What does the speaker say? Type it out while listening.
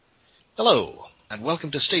Hello, and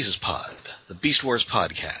welcome to Stasis Pod, the Beast Wars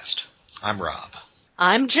podcast. I'm Rob.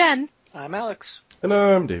 I'm Jen. I'm Alex. And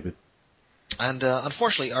I'm David. And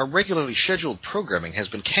unfortunately, our regularly scheduled programming has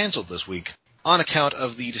been cancelled this week on account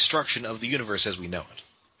of the destruction of the universe as we know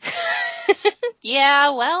it. Yeah,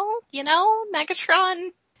 well, Megatron,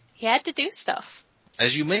 he had to do stuff.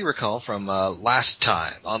 As you may recall from last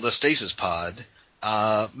time on the Stasis Pod,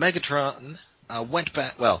 Megatron went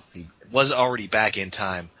back, well, he was already back in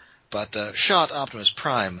time, but shot Optimus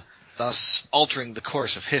Prime, thus altering the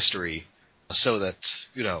course of history so that,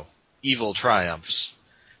 evil triumphs,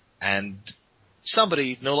 and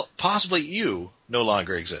somebody, possibly you, no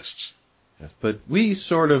longer exists. Yes, but we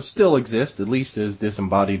sort of still exist, at least as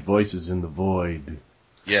disembodied voices in the void.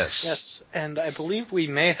 Yes. Yes, and I believe we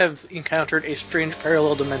may have encountered a strange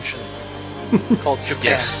parallel dimension called Japan.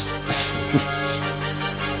 Yes.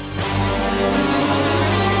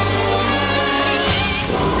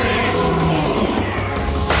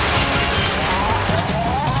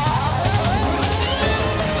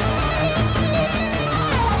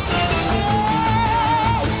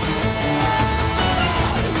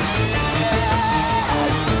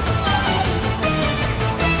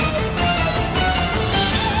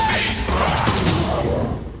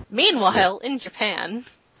 Meanwhile, in Japan,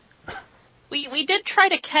 we did try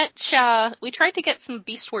to we tried to get some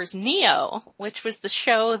Beast Wars Neo, which was the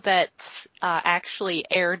show that actually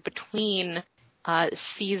aired between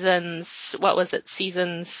seasons, what was it,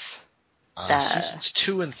 Seasons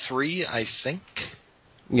 2 and 3, I think.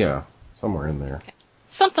 Yeah, somewhere in there. Okay.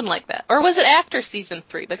 Something like that. Or was it after season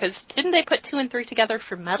 3? Because didn't they put 2 and 3 together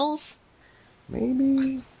for Metals?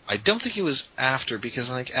 Maybe? I don't think it was after, because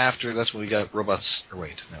I think after, that's when we got Robots,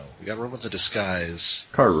 we got Robots of Disguise.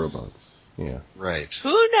 Car Robots, yeah. Right.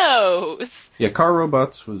 Who knows? Yeah, Car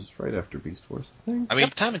Robots was right after Beast Wars, I think. I mean,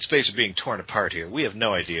 time and space are being torn apart here. We have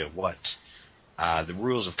no idea what the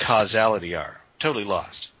rules of causality are. Totally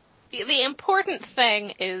lost. The important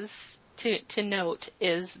thing is to note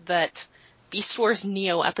is that Beast Wars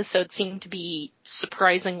Neo episodes seem to be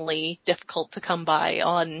surprisingly difficult to come by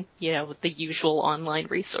on, the usual online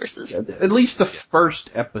resources. Yeah, at least the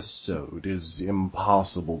first episode is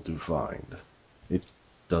impossible to find. It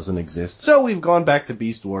doesn't exist. So we've gone back to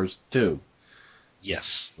Beast Wars 2.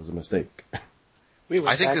 Yes. It was a mistake.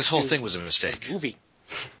 I think this whole thing was a mistake. Movie.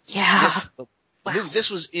 Yeah. Yes, Wow.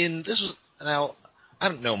 Now, I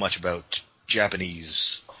don't know much about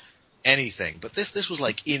Japanese anything, but this was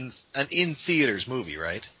like an in-theaters movie,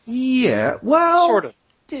 right? Yeah, well... Sort of.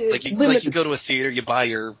 Like you go to a theater, you buy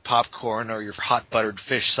your popcorn or your hot buttered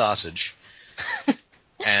fish sausage,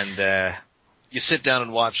 and you sit down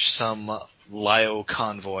and watch some Lio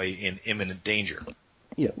convoy in imminent danger.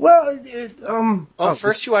 Yeah, well,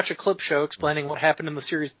 First you watch a clip show explaining what happened in the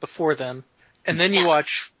series before then, and then you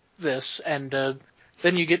watch this, and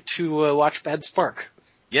then you get to watch Bad Spark.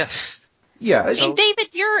 Yes. Yeah. I mean, David,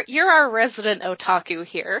 you're our resident otaku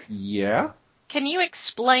here. Yeah? Can you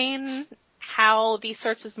explain how these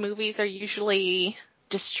sorts of movies are usually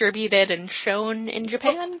distributed and shown in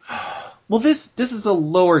Japan? Well, this is a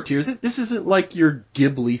lower tier. This isn't like your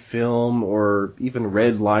Ghibli film or even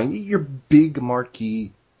Red Line, your big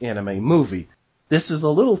marquee anime movie. This is a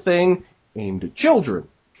little thing aimed at children,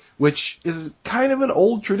 which is kind of an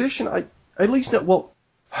old tradition. I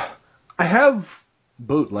have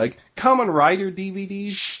bootleg Kamen Rider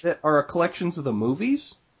DVDs that are collections of the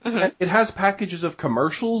movies. Mm-hmm. It has packages of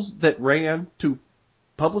commercials that ran to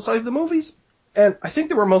publicize the movies. And I think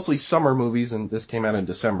they were mostly summer movies, and this came out in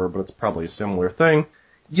December, but it's probably a similar thing.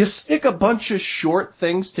 You stick a bunch of short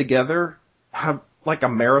things together, have like a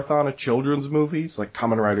marathon of children's movies, like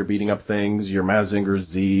Kamen Rider beating up things, your Mazinger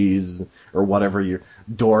Z's, or whatever, your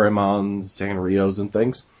Doraemon, Sanrios and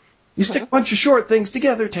things. You stick a bunch of short things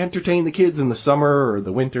together to entertain the kids in the summer or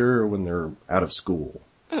the winter or when they're out of school.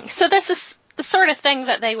 So this is the sort of thing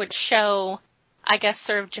that they would show, I guess,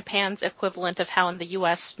 sort of Japan's equivalent of how in the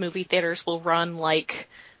U.S. movie theaters will run, like,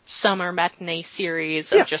 summer matinee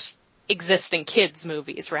series of just existing kids'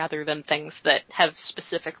 movies rather than things that have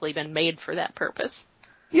specifically been made for that purpose.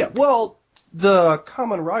 Yeah, well, the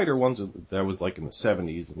Kamen Rider ones that was like in the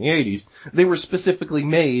 70s and the 80s, they were specifically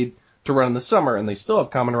made to run in the summer, and they still have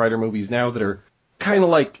Kamen Rider movies now that are kind of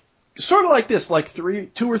like, sort of like this, like 2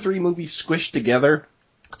 or 3 movies squished together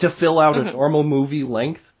to fill out a normal movie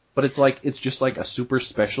length, but it's just like a super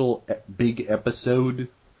special big episode.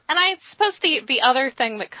 And I suppose the other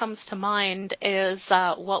thing that comes to mind is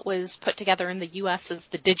what was put together in the U.S. as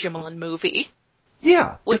the Digimon movie.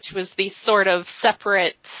 Yeah. Which was the sort of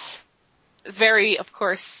separate, of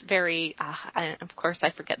course, I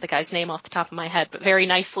forget the guy's name off the top of my head, but very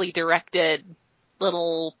nicely directed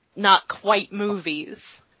little not quite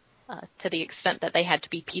movies, to the extent that they had to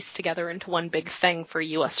be pieced together into one big thing for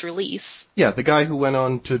U.S. release. Yeah, the guy who went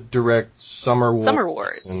on to direct Summer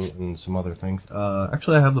Wars. And some other things.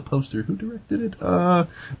 Actually, I have the poster. Who directed it?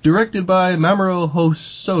 Directed by Mamoru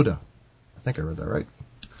Hosoda. I think I read that right.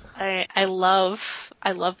 I love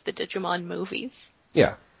the Digimon movies.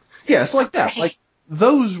 Yeah. Yeah, it's like that. Like,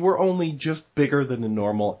 those were only just bigger than a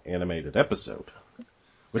normal animated episode.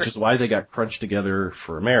 Which is why they got crunched together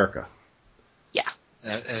for America. Yeah.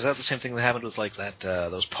 Is that the same thing that happened with like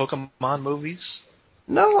those Pokemon movies?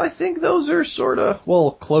 No, I think those are sort of,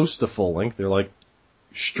 well, close to full length. They're like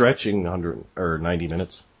stretching 100 or 90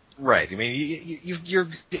 minutes. Right. I mean,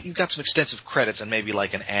 you've got some extensive credits and maybe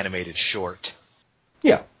like an animated short.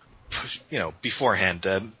 Yeah. You know, beforehand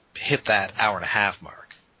to hit that hour and a half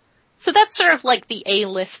mark. So that's sort of like the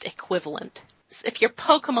A-list equivalent. If you're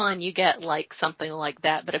Pokemon, you get like something like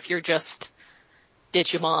that, but if you're just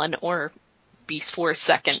Digimon or Beast Wars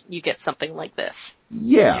Second, you get something like this.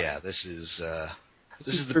 Yeah. Yeah, this is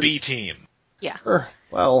the B team. Yeah.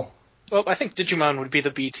 Well, I think Digimon would be the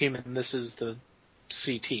B team, and this is the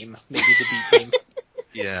C team, maybe the B team.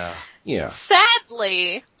 Yeah. Yeah.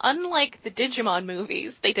 Sadly, unlike the Digimon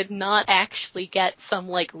movies, they did not actually get some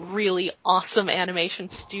like really awesome animation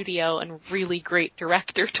studio and really great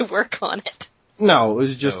director to work on it. No, it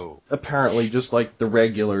was just apparently just like the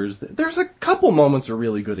regulars. There's a couple moments of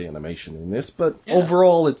really good animation in this, but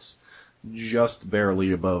overall it's just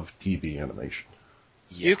barely above TV animation.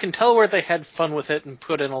 Yeah. You can tell where they had fun with it and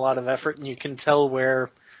put in a lot of effort, and you can tell where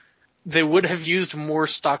they would have used more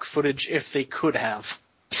stock footage if they could have.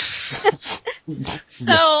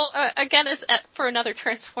 So, again, for another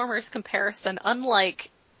Transformers comparison, unlike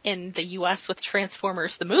in the US with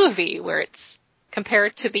Transformers the movie, where it's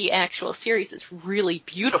compared to the actual series, it's really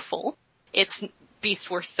beautiful. It's Beast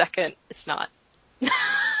Wars Second. It's not.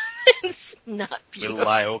 It's not beautiful. Will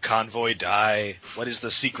Lio Convoy die? What is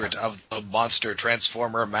the secret of the monster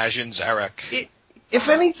transformer Majin Zarek? If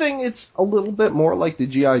anything, it's a little bit more like the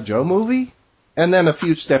G.I. Joe movie, and then a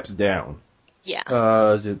few steps down.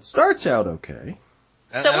 Yeah. It starts out okay.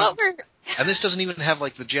 And this doesn't even have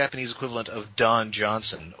like the Japanese equivalent of Don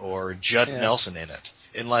Johnson or Judd Nelson in it,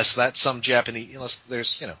 unless there's some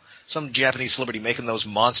Japanese celebrity making those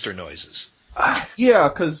monster noises. Yeah,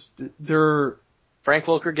 because they're Frank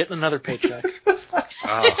Welker getting another paycheck.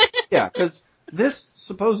 Yeah, because this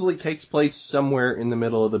supposedly takes place somewhere in the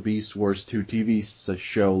middle of the Beast Wars 2 TV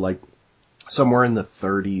show, like somewhere in the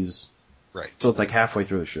 30s. Right. So it's like halfway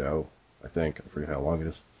through the show, I think. I forget how long it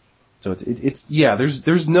is. So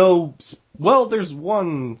there's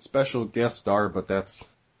one special guest star, but that's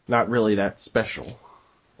not really that special.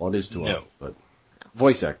 Well, it is to us, but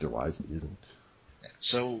voice actor wise, it isn't.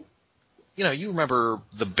 So, you remember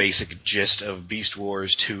the basic gist of Beast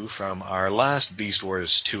Wars 2 from our last Beast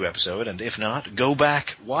Wars 2 episode, and if not, go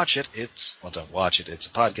back, watch it. Don't watch it, it's a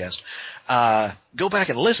podcast. Go back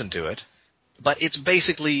and listen to it, but it's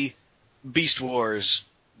basically Beast Wars,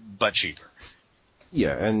 but cheaper.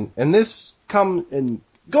 Yeah, and this going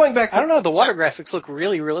back. I don't know. The water graphics look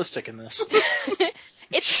really realistic in this.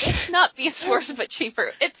 It's not Beast Wars, but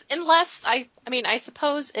cheaper. It's unless I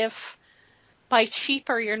suppose if by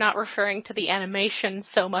cheaper you're not referring to the animation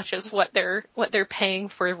so much as what they're paying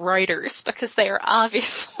for writers, because they are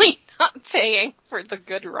obviously not paying for the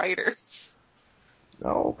good writers.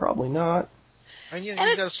 No, probably not. And you've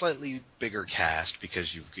got a slightly bigger cast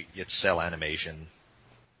because you get Cell Animation.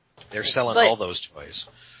 They're selling all those toys.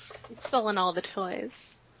 Selling all the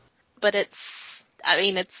toys. But it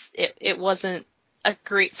wasn't a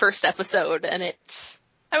great first episode, and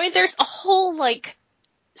there's a whole,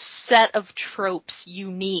 set of tropes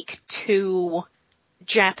unique to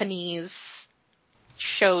Japanese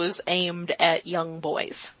shows aimed at young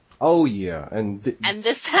boys. Oh, yeah. And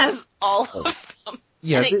this has all of them.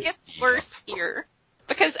 Yeah, and it gets worse here.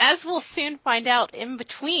 Because as we'll soon find out, in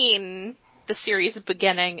between the series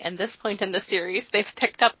beginning and this point in the series, they've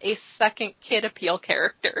picked up a second Kid Appeal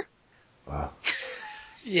character. Wow.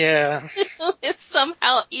 Yeah. It's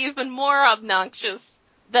somehow even more obnoxious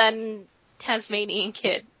than Tasmanian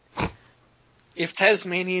Kid. If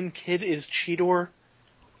Tasmanian Kid is Cheetor,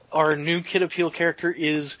 our new Kid Appeal character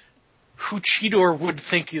is who Cheetor would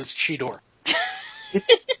think is Cheetor.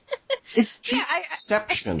 It's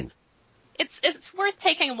deception. It's worth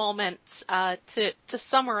taking a moment to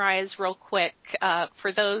summarize real quick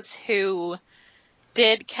for those who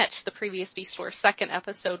did catch the previous Beast Wars second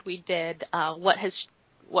episode we did, what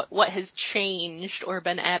has changed or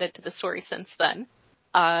been added to the story since then.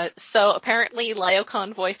 So apparently Lio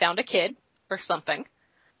Convoy found a kid or something,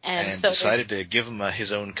 and so decided to give him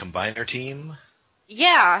his own combiner team.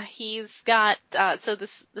 Yeah, he's got, so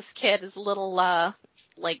this kid is a little,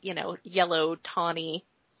 yellow tawny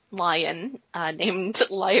lion, named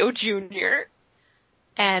Lio Jr.,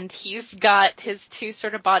 and he's got his two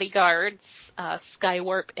sort of bodyguards,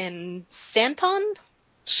 Skywarp and Santon,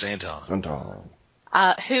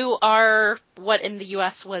 who are what in the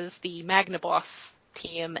US was the Magnaboss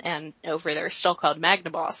team, and over there still called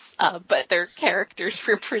Magnaboss, but their characters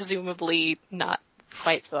were presumably not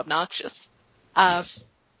quite so obnoxious.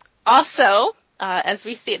 Also, as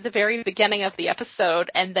we see at the very beginning of the episode,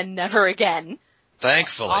 and then never again.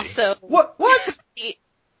 Thankfully. Also, What?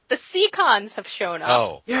 The Seacons have shown up.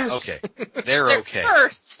 Oh, yes. Okay. They're okay.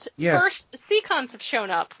 First, Yes. the Seacons have shown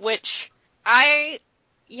up, which I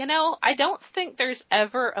don't think there's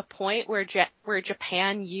ever a point where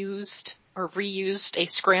Japan used or reused a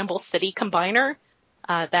Scramble City combiner.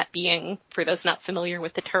 That being, for those not familiar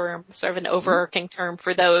with the term, sort of an overarching term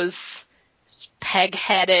for those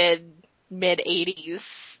peg-headed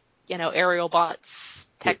mid-80s, aerial bots,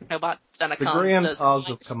 technobots, Denacons. The grand cause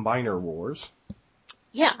of combiner wars.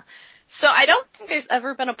 Yeah. So I don't think there's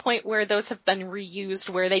ever been a point where those have been reused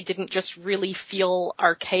where they didn't just really feel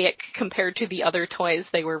archaic compared to the other toys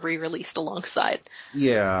they were re-released alongside.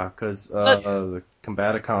 Yeah, because the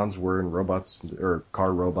Combaticons were in robots, or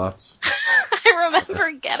car robots. I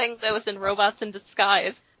remember getting those in Robots in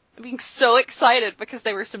Disguise, being so excited because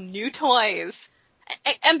they were some new toys.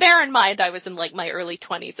 And bear in mind, I was in my early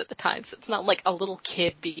 20s at the time, so it's not like a little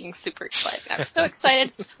kid being super excited. I was so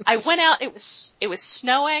excited. I went out, it was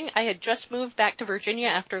snowing. I had just moved back to Virginia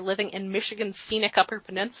after living in Michigan's scenic Upper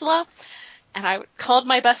Peninsula. And I called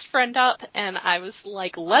my best friend up and I was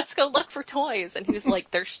like, let's go look for toys. And he was like,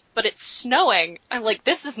 but it's snowing. I'm like,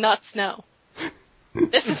 this is not snow.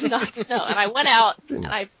 This is not snow. And I went out and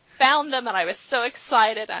I found them and I was so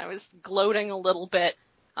excited. I was gloating a little bit.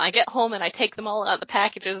 I get home and I take them all out of the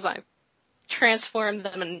packages. I transform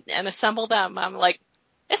them and assemble them. I'm like,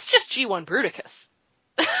 it's just G1 Bruticus.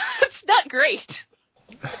 It's not great.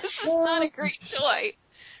 This is not a great toy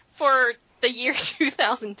for the year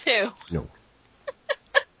 2002. No.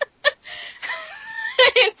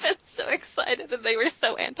 I've been so excited and they were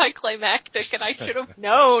so anticlimactic and I should have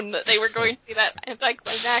known that they were going to be that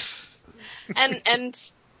anticlimactic.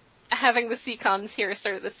 And having the Seacons here is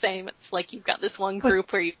sort of the same. It's like you've got this one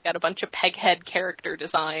group where you've got a bunch of peghead character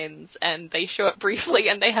designs and they show up briefly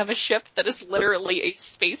and they have a ship that is literally a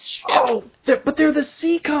spaceship. Oh, but they're the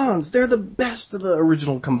Seacons. They're the best of the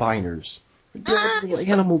original combiners. They're little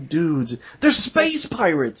animal dudes. They're space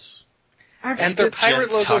pirates. Actually, and their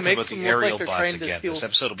pirate logo makes them look like they're trying to steal. This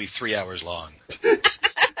episode will be 3 hours long.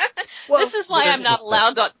 Well, this is why I'm not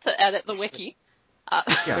allowed to edit the wiki.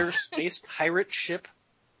 Their space pirate ship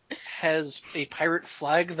has a pirate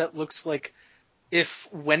flag that looks like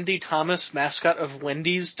if Wendy Thomas, mascot of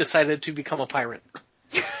Wendy's, decided to become a pirate.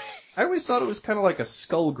 I always thought it was kind of like a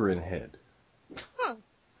Skullgrin head.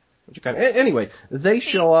 Anyway, they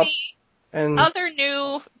show up. And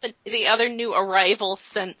the other new arrival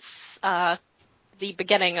since the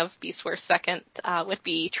beginning of Beast Wars 2nd would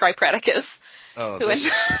be Tripredacus. Oh, this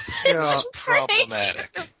is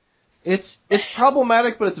problematic. It's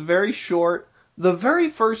problematic, but it's very short. The very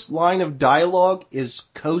first line of dialogue is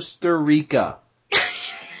Costa Rica.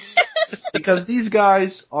 Because these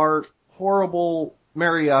guys are horrible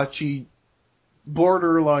mariachi,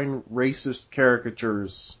 borderline racist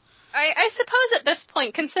caricatures. I suppose at this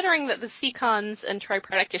point, considering that the Seacons and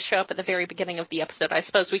Tripredacus show up at the very beginning of the episode, I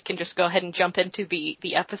suppose we can just go ahead and jump into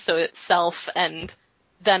the episode itself and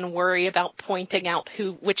then worry about pointing out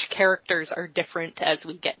which characters are different as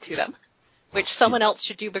we get to them. Which someone else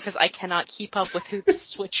should do because I cannot keep up with who the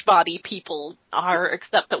Switch Body people are,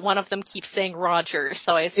 except that one of them keeps saying Roger,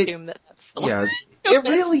 so I assume that's the one. Yeah, it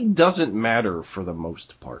really doesn't matter for the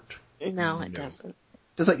most part. No, it doesn't.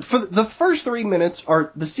 It's for the first 3 minutes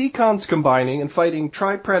are the Seacons combining and fighting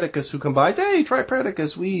Tripredacus, who combines. Hey,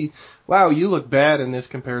 Tripredacus, wow, you look bad in this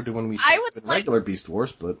compared to when we saw in regular Beast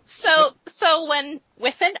Wars, but so when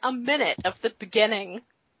within a minute of the beginning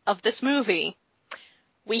of this movie,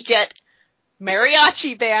 we get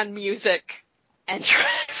mariachi band music and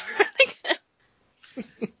Tripredacus.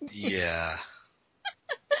 Yeah.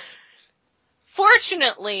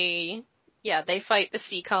 Fortunately, they fight the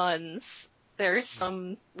Seacons. There's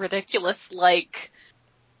some ridiculous,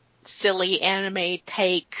 silly anime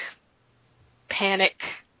take panic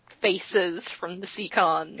faces from the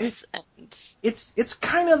Seacons. It's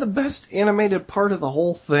kind of the best animated part of the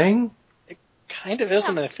whole thing. It kind of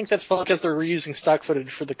isn't. I think that's probably because they're reusing stock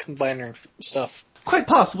footage for the combiner stuff. Quite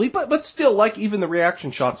possibly, but still, even the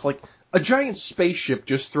reaction shots, a giant spaceship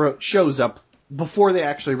just shows up before they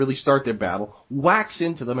actually really start their battle, whacks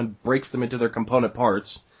into them and breaks them into their component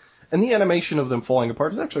parts. And the animation of them falling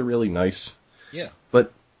apart is actually really nice. Yeah.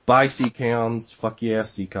 But bye, Seacons. Fuck yeah,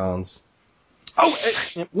 Seacons. Oh,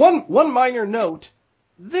 one minor note.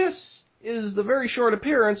 This is the very short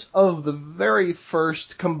appearance of the very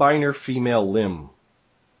first Combiner female limb.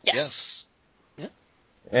 Yes.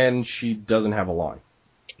 And she doesn't have a line.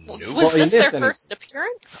 Nope. Was this this their first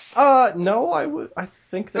appearance? No, I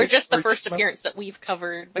think Or just the first appearance that we've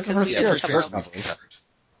covered? Because we Yeah, didn't first cover appearance them. we've covered.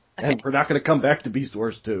 And we're not going to come back to Beast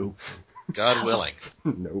Wars 2. God willing.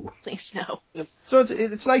 No. Please no. So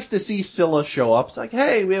it's nice to see Scylla show up. It's like,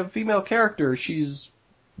 hey, we have a female character. She's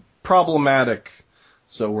problematic.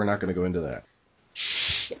 So we're not going to go into that.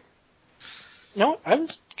 No, I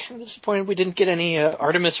was kind of disappointed we didn't get any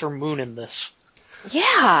Artemis or Moon in this.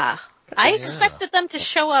 Yeah. I Yeah. expected them to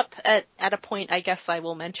show up at a point I guess I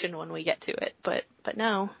will mention when we get to it, but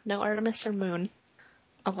no Artemis or Moon.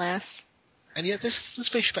 Alas. And yet this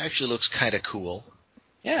spaceship actually looks kind of cool.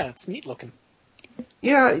 Yeah, it's neat looking.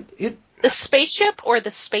 Yeah, The spaceship or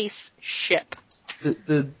the space ship?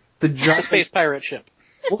 the The giant space pirate ship.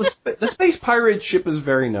 Well, the space pirate ship is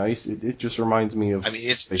very nice. It just reminds me of. I mean,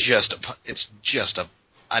 it's just an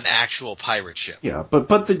actual pirate ship. Yeah, but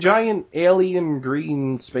the giant alien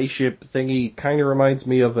green spaceship thingy kind of reminds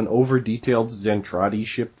me of an over detailed Zentradi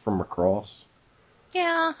ship from Macross.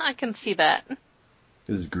 Yeah, I can see that.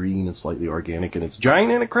 It's green and slightly organic, and it's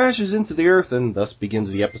giant, and it crashes into the Earth, and thus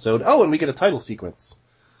begins the episode. Oh, and we get a title sequence.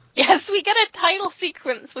 Yes, we get a title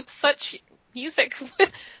sequence with such music,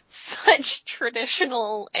 with such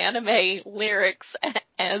traditional anime lyrics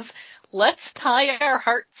as "Let's tie our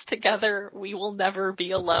hearts together, we will never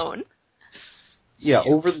be alone." Yeah,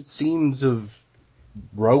 over the scenes of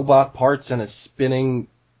robot parts and a spinning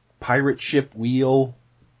pirate ship wheel,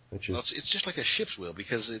 which is... Well, it's just like a ship's wheel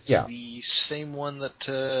because it's Yeah. the same one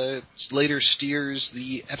that later steers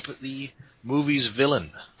the movie's villain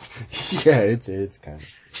yeah, it's kind of...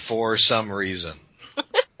 for some reason.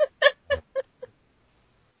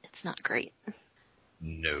 It's not great.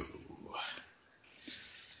 No.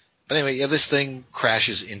 But anyway, yeah, this thing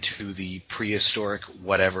crashes into the prehistoric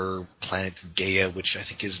whatever planet Gaia, which I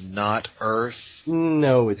think is not Earth.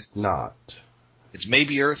 No, it's not. It's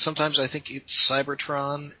maybe Earth. Sometimes I think it's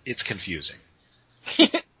Cybertron. It's confusing.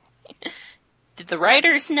 Did the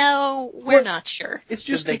writers know? We're What? not sure. It's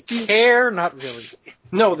Did just they care? Not really.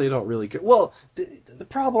 No, they don't really care. Well, the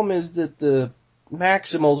problem is that the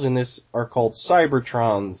Maximals in this are called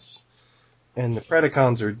Cybertrons, and the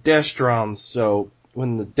Predacons are Destrons, so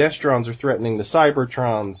when the Destrons are threatening the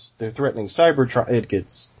Cybertrons, they're threatening Cybertron. It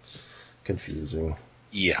gets confusing.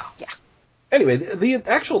 Yeah. Anyway, the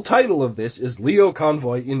actual title of this is Leo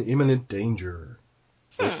Convoy in Imminent Danger.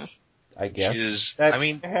 Which, I guess Is, that I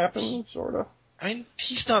mean, happens, sort of. I mean,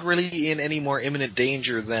 he's not really in any more imminent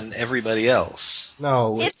danger than everybody else.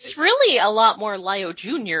 No. It's really a lot more Lio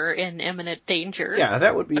Jr. in imminent danger. Yeah,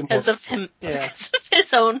 that would be Because more... of him, Yeah. because of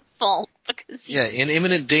his own fault. Because he, Yeah, in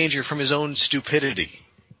imminent danger from his own stupidity.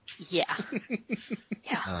 yeah.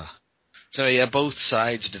 Yeah. So yeah, both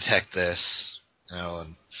sides detect this.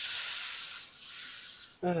 And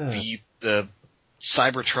the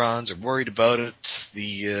Cybertrons are worried about it.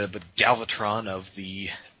 But Galvatron of the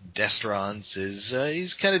Destrons is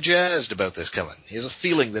he's kind of jazzed about this coming. He has a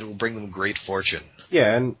feeling that it will bring them great fortune.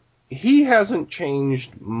 Yeah, and he hasn't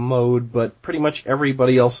changed mode, but pretty much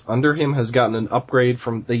everybody else under him has gotten an upgrade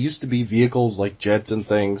from... They used to be vehicles like jets and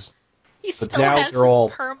things. He But still now has his they're all-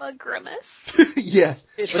 perma grimace. Yes.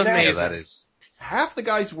 It's but now Yeah, amazing. that is. half the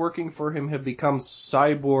guys working for him have become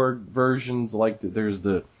cyborg versions, like there's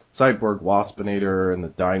the Cyborg Waspinator and the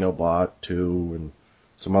Dinobot 2 and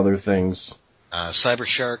some other things.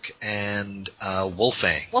 Cybershark and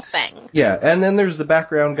Wolfang. Wolfang. Yeah, and then there's the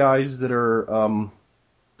background guys that are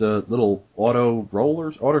the little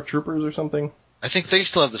auto troopers or something. I think they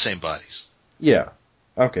still have the same bodies. Yeah.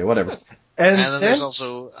 Okay, whatever. And then there's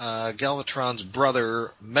also Galvatron's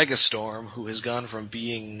brother, Megastorm, who has gone from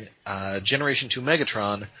being Generation 2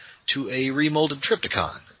 Megatron to a remolded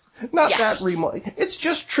Trypticon. Not Yes. that remote. It's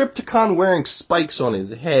just Trypticon wearing spikes on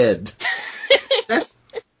his head. That's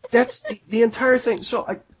the entire thing. So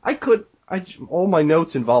all my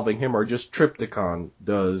notes involving him are just Trypticon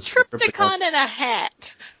does. Trypticon in a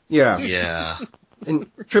hat. Yeah. Yeah.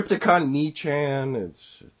 And Trypticon Nichan,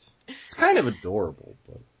 it's kind of adorable,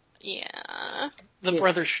 but Yeah. The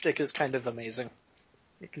brother shtick is kind of amazing.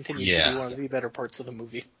 It continues to Yeah. be one of the better parts of the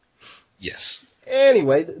movie. Yes.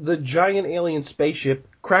 anyway, the giant alien spaceship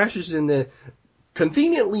crashes in the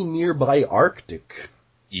conveniently nearby Arctic.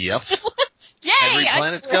 Yep. Yay! Every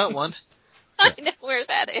planet's got one. I know where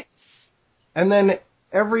that is. And then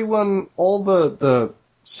everyone, all the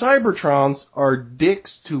Cybertrons are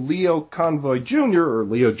dicks to Leo Convoy Jr., or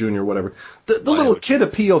Leo Jr., whatever, the little Kid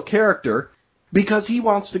Appeal character, because he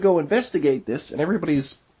wants to go investigate this, and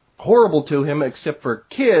everybody's horrible to him except for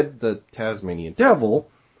Kid, the Tasmanian Devil,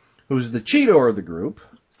 who's the Cheeto of the group.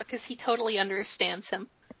 Because he totally understands him.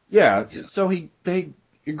 Yeah, so they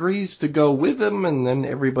agrees to go with him, and then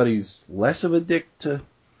everybody's less of a dick to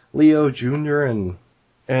Leo Jr.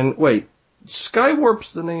 and wait,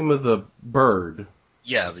 Skywarp's the name of the bird.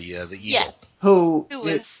 Yeah, the eagle. Yes. Who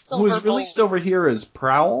was was released over here as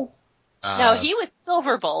Prowl. No, he was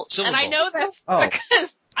Silverbolt. And I know this Oh.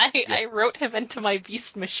 because I wrote him into my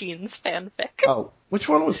Beast Machines fanfic. Oh, which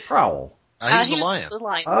one was Prowl? He was he the lion. Was the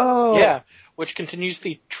lion. Oh, Yeah, which continues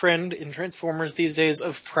the trend in Transformers these days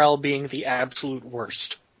of Prowl being the absolute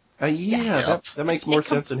worst. Yeah, that makes more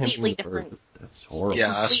sense than him from the Completely bird. That's horrible.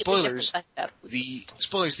 Yeah, Completely spoilers.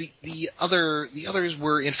 different. The others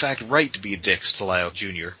were in fact right to be dicks to Lyle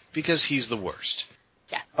Jr. because he's the worst.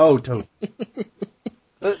 Yes. Oh, totally.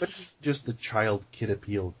 but he's just the child Kid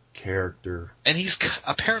Appeal character. And he's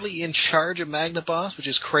apparently in charge of Magnaboss, which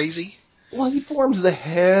is crazy. Well, he forms the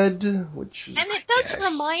head, which is... And it does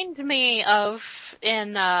remind me of,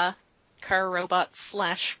 in Car Robots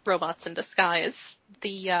 / Robots in Disguise,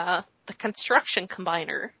 the construction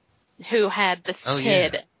combiner who had this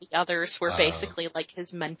kid. Yeah. The others were basically like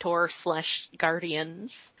his mentor /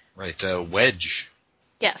 guardians. Right, Wedge.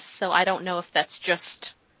 Yes, so I don't know if that's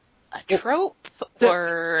just a trope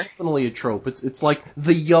or... That's definitely a trope. It's like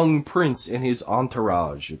the young prince and his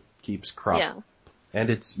entourage. It keeps cropping. Yeah. And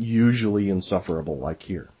it's usually insufferable, like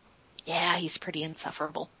here. Yeah, he's pretty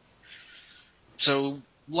insufferable. So,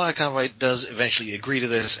 Lyle Convoy does eventually agree to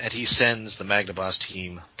this, and he sends the Magnaboss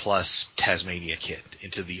team plus Tasmania Kid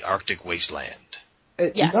into the Arctic wasteland.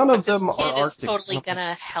 Yes, none of but them this kid are is Arctic. totally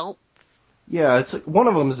gonna help. Yeah, it's like one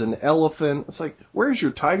of them is an elephant. It's like, where's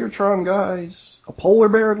your Tigertron guys? A polar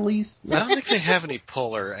bear at least? I don't think they have any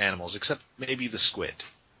polar animals, except maybe the squid.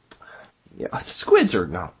 Yeah, squids are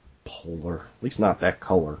not polar. At least not that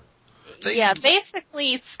color. Yeah,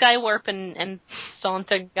 basically Skywarp and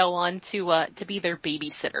Santa go on to be their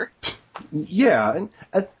babysitter. Yeah,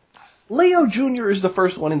 and Leo Jr. is the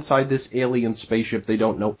first one inside this alien spaceship they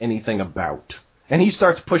don't know anything about. And he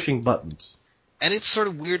starts pushing buttons. And it's sort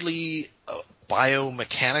of weirdly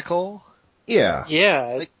biomechanical. Yeah.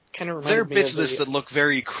 Yeah, it kind of reminded There are me bits of of this that look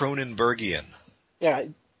very Cronenbergian. Yeah,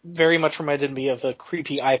 it very much reminded me of a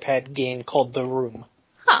creepy iPad game called The Room.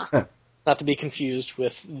 Huh. Not to be confused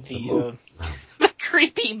with the The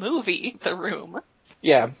creepy movie, The Room.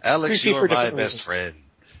 yeah, Alex, creepy you're for my different best reasons. friend.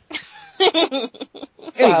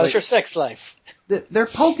 So Anyway. how's your sex life? They're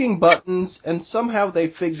poking buttons, and somehow they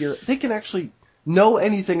figure they can actually know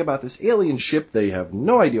anything about this alien ship. They have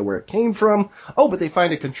no idea where it came from. Oh, but they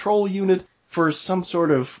find a control unit for some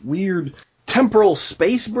sort of weird temporal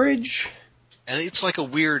space bridge. And it's like a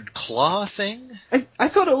weird claw thing. I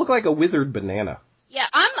thought it looked like a withered banana. Yeah,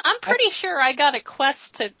 I'm pretty sure I got a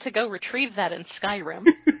quest to go retrieve that in Skyrim.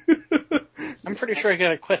 I'm pretty sure I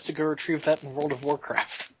got a quest to go retrieve that in World of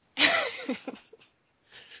Warcraft.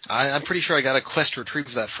 I'm pretty sure I got a quest to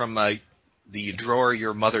retrieve that from the drawer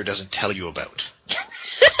your mother doesn't tell you about.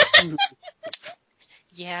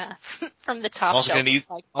 Yeah, from the top I'm also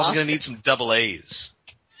shelf. gonna need some double A's.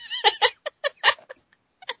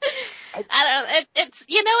 I don't. It's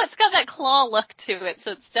it's got that claw look to it,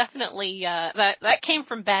 so it's definitely that came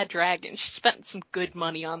from Bad Dragon. She spent some good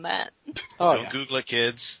money on that. Oh, Don't Google it,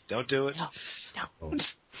 kids. Don't do it. No.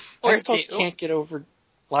 I still can't get over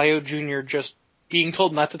Lio Jr. just being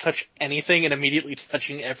told not to touch anything and immediately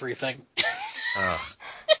touching everything. Yeah,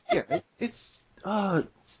 it's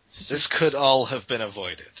This could all have been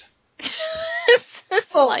avoided. It's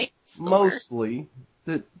like mostly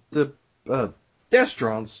the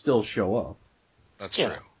Destrons still show up. That's Yeah.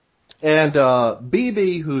 true. And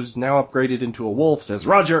BB, who's now upgraded into a wolf, says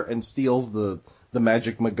Roger and steals the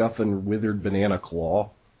magic MacGuffin withered banana claw.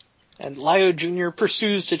 And Lio Jr.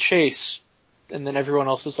 pursues to chase, and then everyone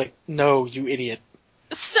else is like, no, you idiot.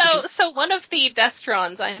 So one of the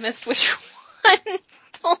Destrons, I missed which one,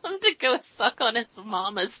 told him to go suck on his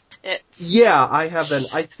mama's tits. Yeah, I have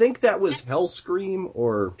I think that was Hellscream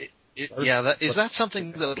or... Is that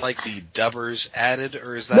something that like the dubbers added,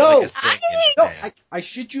 or is that No! like a thing? No, I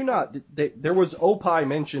shit you not. There was Opie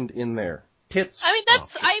mentioned in there. Tits. I mean,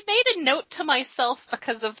 I made a note to myself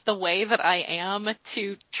because of the way that I am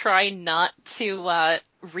to try not to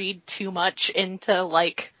read too much into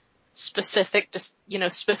like specific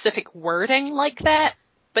wording like that.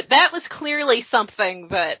 But that was clearly something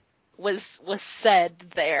that was said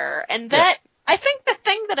there, and that I think that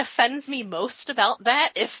thing that offends me most about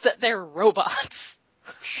that is that they're robots.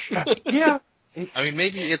 Yeah. I mean,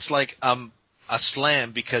 maybe it's like a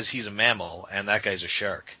slam because he's a mammal and that guy's a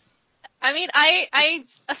shark. I mean, I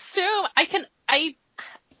assume I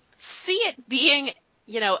see it being,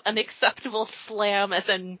 an acceptable slam as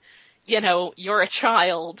in, you're a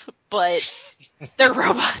child, but they're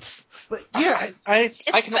robots. But yeah, I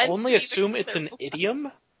can offends only me assume because it's they're an robots.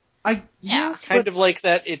 idiom. yes, Kind but, of like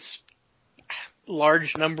that it's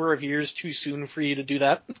large number of years too soon for you to do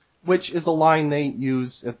that. which is a line they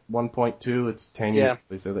use at 1.2. It's 10 years. Yeah.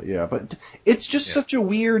 They say that, yeah. But it's just Yeah. such a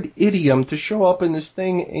weird idiom to show up in this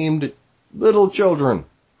thing aimed at little children.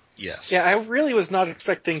 Yes. Yeah, I really was not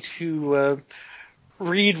expecting to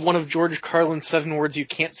read one of George Carlin's 7 words you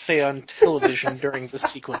can't say on television during this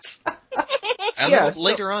sequence. And Yeah, then so-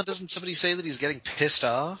 later on, doesn't somebody say that he's getting pissed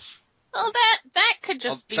off? Well, that could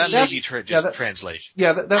just be... That may be that- translation.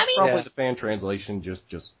 Yeah, that's I mean- probably Yeah. the fan translation,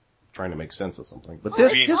 just trying to make sense of something. But Well,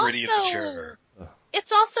 this, Being it's gritty and also- mature.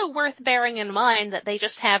 It's also worth bearing in mind that they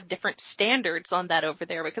just have different standards on that over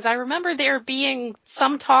there, because I remember there being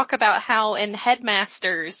some talk about how in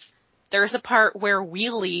Headmasters there's a part where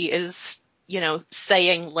Wheelie is,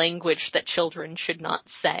 saying language that children should not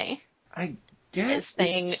say. I Is guess,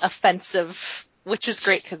 saying offensive, which is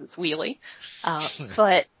great because it's Wheelie.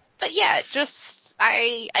 But yeah, it just,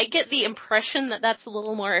 I get the impression that that's a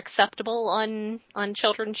little more acceptable on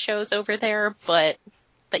children's shows over there, but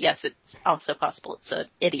yes, it's also possible it's a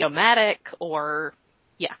idiomatic or,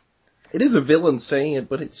 yeah. it is a villain saying it,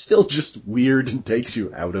 but it's still just weird and takes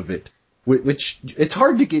you out of it. Which, it's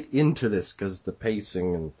hard to get into this because the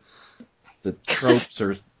pacing and the tropes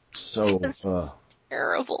are so,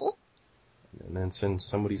 Terrible. and then since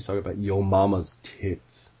somebody's talking about yo mama's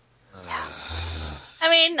tits. I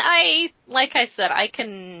mean, like I said, I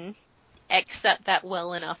can accept that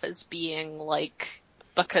well enough as being like,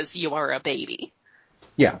 because you are a baby.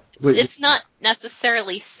 Yeah. It's not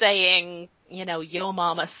necessarily saying, yo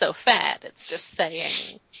mama's so fat. It's just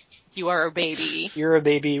saying, you are a baby. You're a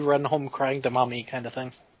baby, run home crying to mommy kind of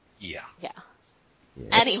thing. Yeah. Yeah. Yeah.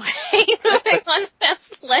 Anyway, moving on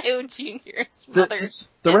past Leo Jr.'s mother.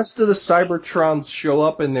 The rest of the Cybertrons show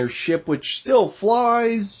up in their ship, which still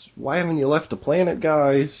flies. Why haven't you left the planet,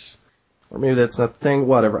 guys? Or maybe that's not the thing.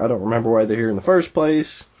 Whatever. I don't remember why they're here in the first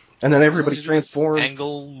place. And then everybody transforms.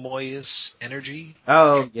 Angle Moyus energy.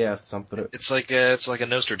 Oh, yeah, something. It's like a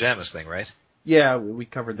Nostradamus thing, right? Yeah, we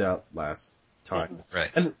covered that last time. Right.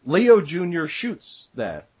 And Leo Jr. shoots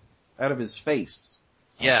that out of his face.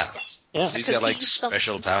 Yeah. Yeah. So he's Because got like he's some-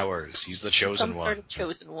 special powers. He's the chosen Some one. sort of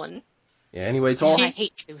chosen one. Yeah, anyway, it's all... I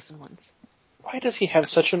hate chosen ones. Why does he have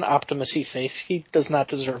such an Optimus-y face? He does not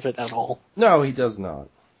deserve it at all. No, he does not.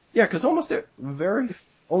 Yeah, because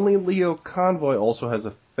only Leo Convoy also has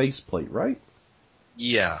a faceplate, right?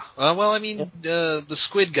 Yeah. Well, I mean, the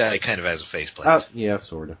squid guy kind of has a faceplate. Yeah,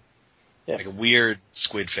 sorta. Like a weird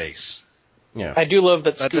squid face. Yeah. I do love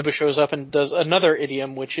that But Scuba shows up and does another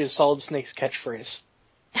idiom, which is Solid Snake's catchphrase.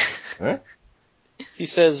 Huh? He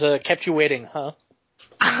says, kept you waiting, huh?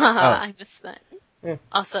 I missed that. Yeah.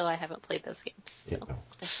 Also, I haven't played those games. So.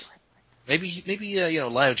 Yeah. Maybe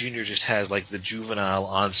Lyle Jr. just has like the juvenile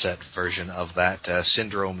onset version of that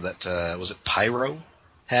syndrome that was it Pyro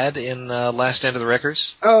had in Last End of the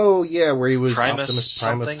Wreckers. Oh, yeah, where he was Primus Optimus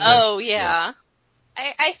Primus. something? Oh, yeah.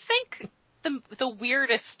 I think the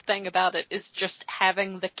weirdest thing about it is just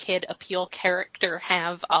having the Kid Appeal character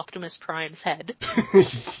have Optimus Prime's head.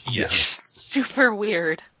 Yes. Super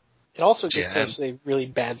weird. It also gets Yeah, us a really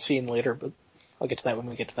bad scene later, but I'll get to that when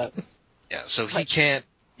we get to that. Yeah. So he can't.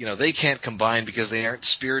 They can't combine because they aren't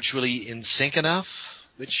spiritually in sync enough,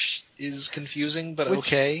 which is confusing, but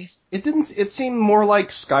okay. It seemed more like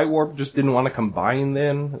Skywarp just didn't want to combine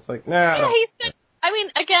then. It's like, nah. Yeah, he said, I mean,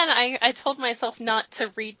 again, I told myself not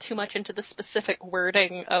to read too much into the specific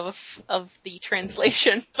wording of the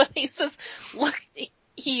translation, but he says, look,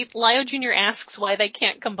 Leo Jr. asks why they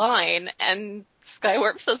can't combine, and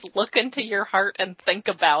Skywarp says, look into your heart and think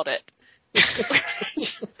about it.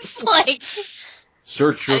 It's like,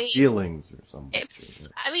 Search your feelings or something.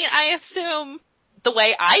 I assume the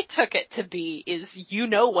way I took it to be is you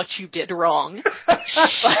know what you did wrong.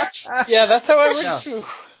 Yeah, that's how I read Yeah. it too.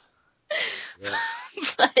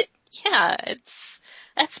 But yeah,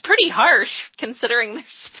 that's pretty harsh considering they're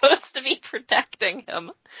supposed to be protecting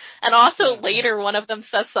him. And also later one of them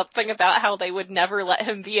says something about how they would never let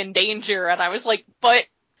him be in danger, and I was like, but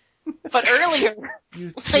earlier,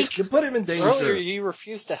 You like, put him in danger. Earlier, you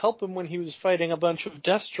refused to help him when he was fighting a bunch of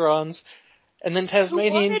Destrons, and then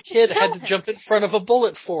Tasmanian wanted to Kid kill had to him. jump in front of a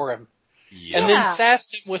bullet for him, Yeah. and then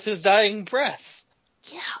sassed him with his dying breath.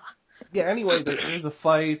 yeah. Yeah, anyway, there's a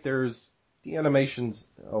fight, the animation's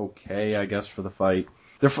okay, I guess, for the fight.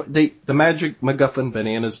 The magic MacGuffin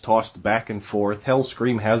banana's tossed back and forth.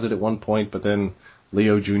 Hellscream has it at one point, but then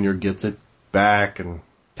Leo Jr. gets it back, and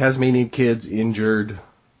Tasmanian Kid's injured.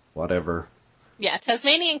 Whatever. Yeah,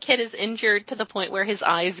 Tasmanian Kid is injured to the point where his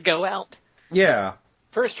eyes go out. Yeah.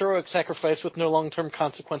 First heroic sacrifice with no long-term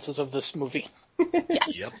consequences of this movie.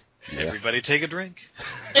 Yes. Yep. Yeah. Everybody take a drink.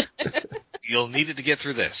 You'll need it to get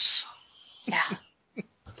through this. Yeah.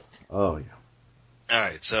 Oh, yeah.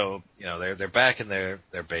 Alright, so, they're back in their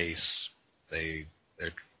base. They're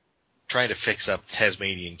trying to fix up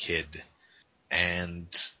Tasmanian Kid. And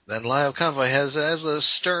then Lyle Convoy has a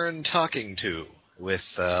stern talking to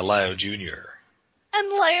with Lyle Jr. And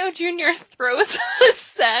Leo Jr. throws a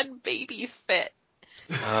sad baby fit.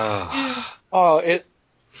 Oh, it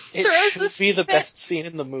Throws should this be the fit. best scene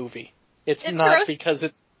in the movie. It's It not throws- because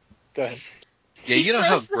it's... Go ahead. Yeah, you know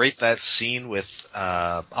how Throws this- great that scene with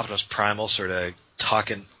Optimus Primal sort of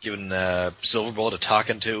giving Silverbolt a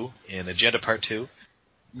talking to in Agenda Part 2?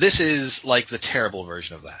 This is like the terrible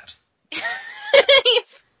version of that.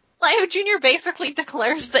 Leo Jr. basically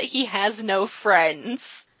declares that he has no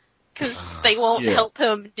friends. Because they won't Yeah. help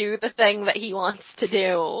him do the thing that he wants to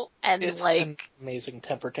do. And It's an amazing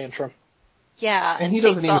temper tantrum. yeah. And he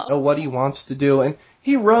doesn't takes even off. know what he wants to do, and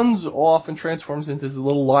he runs off and transforms into his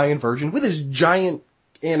little lion version with his giant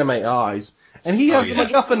anime eyes. And he has yeah. the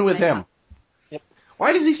MacGuffin with him. Yep.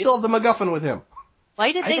 Why does he still have the MacGuffin with him?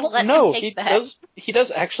 Why did I they don't let know. him take that? He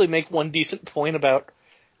does actually make one decent point about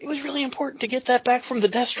it was really important to get that back from the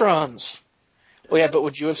Destrons. Oh yeah, but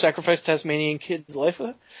would you have sacrificed Tasmanian Kid's life with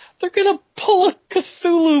it? They're gonna pull a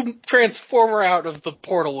Cthulhu transformer out of the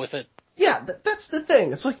portal with it. Yeah, that's the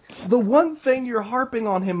thing. It's like, the one thing you're harping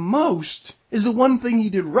on him most is the one thing he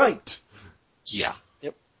did right. Yeah.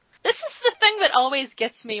 This is the thing that always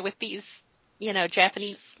gets me with these,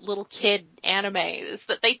 Japanese little kid animes,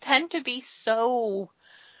 that they tend to be so,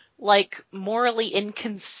 morally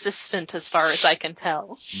inconsistent as far as I can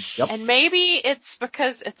tell. Yep. And maybe it's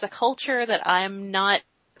because it's a culture that I'm not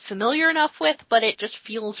familiar enough with, but it just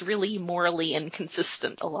feels really morally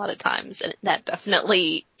inconsistent a lot of times, and that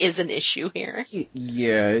definitely is an issue here.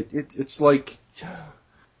 Yeah, it's like,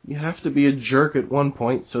 you have to be a jerk at one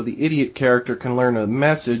point so the idiot character can learn a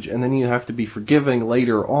message, and then you have to be forgiving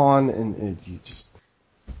later on, and you just,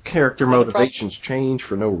 character motivations change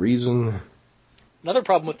for no reason. Another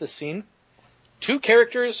problem with this scene, 2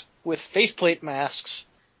 characters with faceplate masks,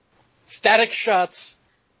 static shots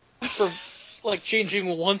for changing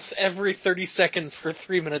once every 30 seconds for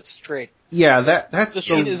 3 minutes straight. Yeah, that's The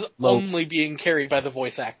so scene is low. only being carried by the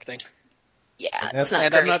voice acting. Yeah, And it's not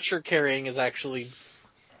And great. I'm not sure carrying is actually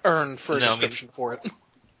earned for a No, I mean- description for it.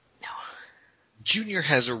 Junior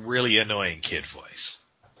has a really annoying kid voice.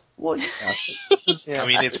 Well, yeah. Yeah. I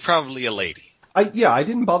mean, it's probably a lady. I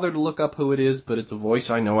didn't bother to look up who it is, but it's a voice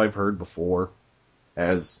I know I've heard before.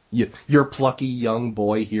 As your plucky young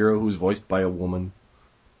boy hero who's voiced by a woman.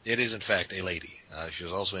 It is, in fact, a lady. She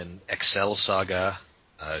was also in Excel Saga,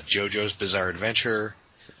 JoJo's Bizarre Adventure,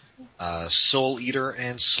 Soul Eater,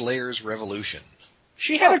 and Slayer's Revolution.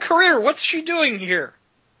 She had a career. What's she doing here?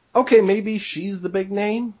 Okay, maybe she's the big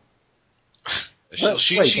name. So But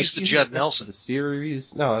she's but the she's Judd rest Nelson. of the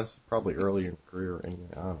series. No, that's probably earlier in her career anyway.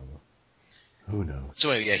 I don't know. Who knows?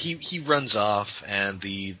 So anyway, yeah, he runs off, and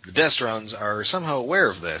the Destrons are somehow aware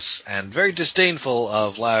of this, and very disdainful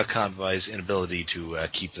of Lyle Convoy's inability to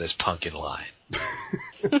keep this punk in line.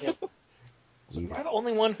 Am I the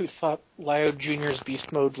only one who thought Lyo Jr.'s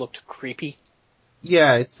beast mode looked creepy?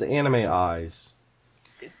 Yeah, it's the anime eyes.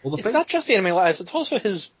 Well, the It's face- not just the anime eyes, it's also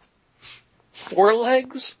his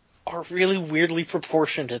forelegs are really weirdly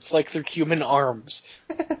proportioned. It's like they're human arms.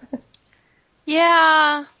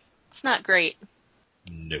 Yeah, it's not great.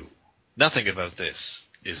 No. Nothing about this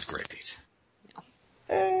is great.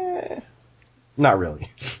 Not really.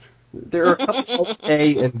 There are a couple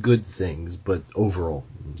okay and good things, but overall,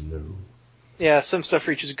 no. Yeah, some stuff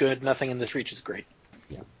reaches good, nothing in this reaches great.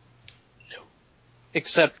 Yeah. No.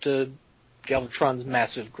 Except Galvatron's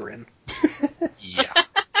massive grin. Yeah.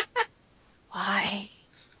 Why?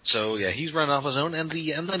 So yeah, he's run off his own, and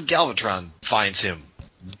then Galvatron finds him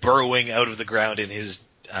burrowing out of the ground in his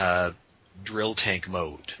drill tank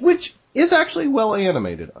mode. Which is actually well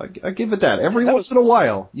animated. I give it that. Every That once in a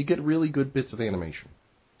while, you get really good bits of animation.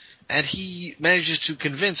 And he manages to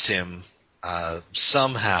convince him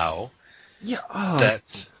somehow Yeah.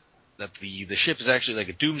 that the ship is actually like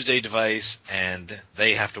a doomsday device, and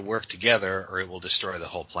they have to work together or it will destroy the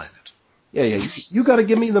whole planet. Yeah, you gotta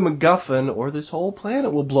give me the MacGuffin or this whole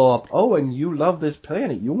planet will blow up. Oh, and you love this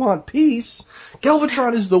planet. You want peace.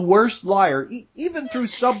 Galvatron is the worst liar, even through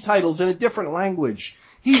subtitles in a different language.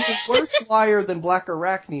 He's the worst liar than Black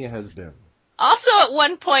Arachnia has been. Also, at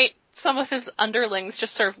one point, some of his underlings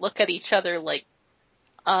just sort of look at each other like,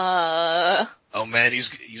 Oh man,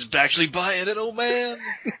 he's actually buying it, oh man.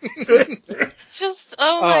 just,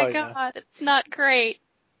 oh my yeah. god, it's not great.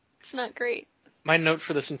 It's not great. My note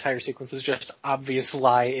for this entire sequence is just obvious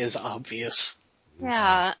lie is obvious.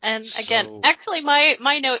 Yeah, and again, actually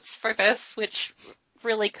my notes for this, which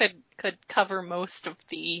really could cover most of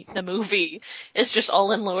the movie, is just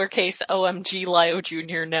all in lowercase OMG Lio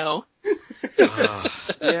Jr. no.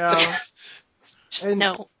 Yeah. Just And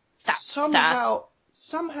no. Stop.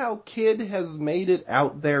 Somehow Kid has made it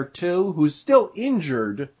out there too, who's still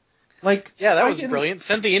injured. Like, Yeah, that was brilliant.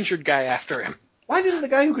 Send the injured guy after him. Why didn't the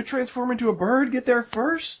guy who could transform into a bird get there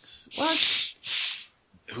first? What?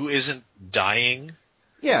 Who isn't dying?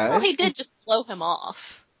 Yeah. Well, he did just blow him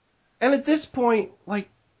off. And at this point, like,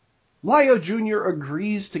 Lio Jr.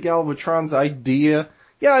 agrees to Galvatron's idea.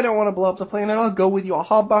 Yeah, I don't want to blow up the planet. I'll go with you. I'll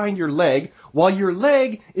hop behind your leg while your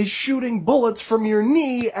leg is shooting bullets from your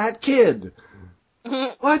knee at Kid.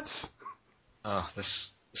 What? Oh,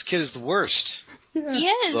 this kid is the worst. Yeah. He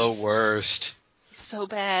is. The worst. He's so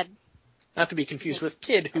bad. Not to be confused with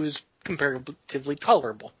Kid, who's comparatively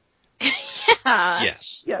tolerable. Yeah.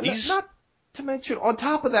 Yes. Yeah, not to mention, on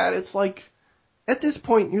top of that, it's like, at this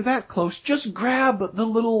point, you're that close, just grab the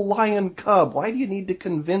little lion cub. Why do you need to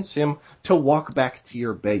convince him to walk back to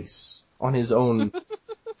your base on his own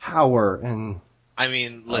power? And I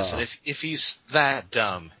mean, listen, if he's that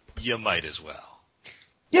dumb, you might as well.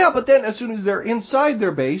 yeah, but then as soon as they're inside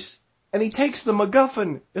their base, and he takes the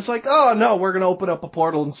MacGuffin, it's like, oh no, we're gonna open up a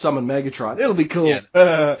portal and summon Megatron. It'll be cool. Yeah,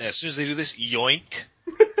 as soon as they do this, yoink.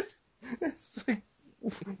 It's like,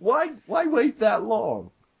 why wait that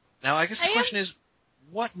long? Now, I guess the question is,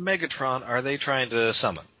 what Megatron are they trying to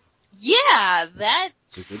summon? Yeah, That's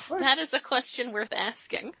a good question. that is a question worth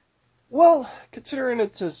asking. Well, considering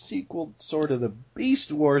it's a sequel sort of the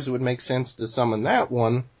Beast Wars, it would make sense to summon that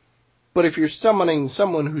one. But if you're summoning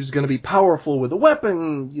someone who's going to be powerful with a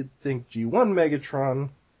weapon, you'd think G1 Megatron.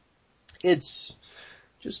 It's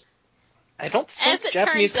just... I don't think it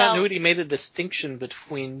Japanese turns out- continuity made a distinction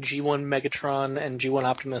between G1 Megatron and G1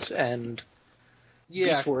 Optimus and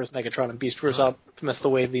Beast Wars Megatron and Beast Wars Optimus the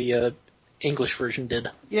way the English version did.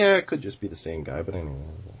 Yeah, it could just be the same guy, but anyway.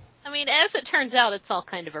 I mean, as it turns out, it's all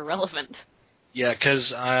kind of irrelevant. Yeah,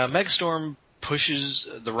 because Megastorm pushes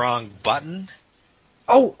the wrong button.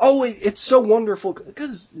 It's so wonderful,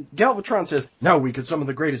 because Galvatron says, now we can summon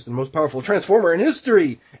the greatest and most powerful Transformer in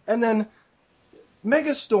history! And then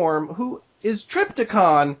Megastorm, who is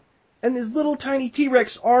Trypticon, and his little tiny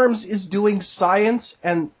T-Rex arms is doing science,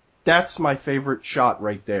 and that's my favorite shot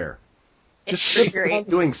right there. It's Just pretty great.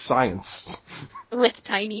 doing science. With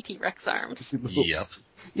tiny T-Rex arms. Yep.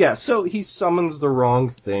 Yeah, so he summons the wrong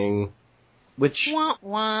thing, which... Wah,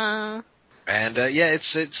 wah. And,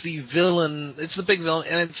 it's the villain, it's the big villain,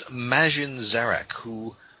 and it's Majin Zarak,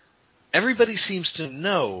 who everybody seems to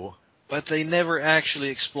know, but they never actually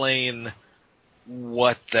explain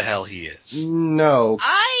what the hell he is. No.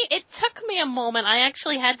 It took me a moment. I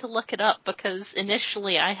actually had to look it up because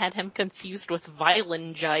initially I had him confused with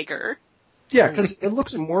Violin Jiger. Yeah, because it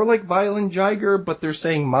looks more like Violin Jiger, but they're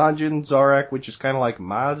saying Majin Zarak, which is kind of like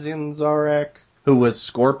Mazin Zarak, who was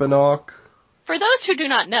Scorponok. For those who do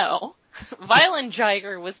not know, Violin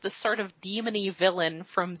Jiger was the sort of demon-y villain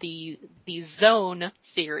from the Zone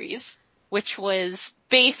series, which was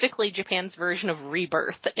basically Japan's version of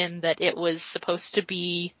Rebirth, in that it was supposed to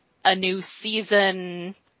be a new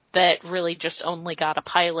season that really just only got a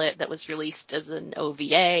pilot that was released as an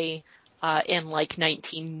OVA in like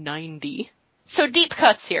 1990. So deep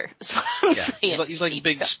cuts here. Is what I'm saying. He's like a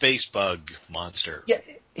big space bug monster. Yeah,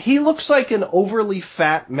 he looks like an overly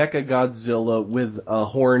fat Mechagodzilla with a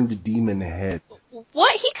horned demon head.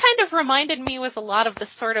 What he kind of reminded me was a lot of the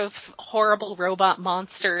sort of horrible robot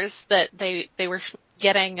monsters that they were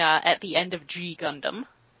getting at the end of G Gundam.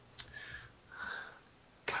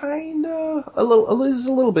 Kinda. A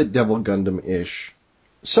little bit Devil Gundam-ish.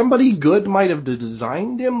 Somebody good might have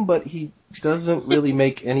designed him, but he doesn't really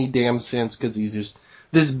make any damn sense because he's just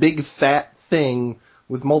this big fat thing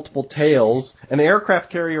with multiple tails, an aircraft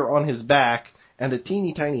carrier on his back, and a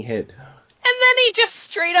teeny tiny head. And then he just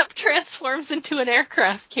straight up transforms into an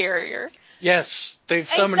aircraft carrier. Yes, they've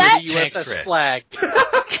summoned that- the USS Flag.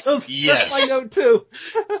 Yes. That's my note too.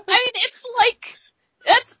 I mean, it's like,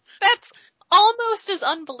 that's almost as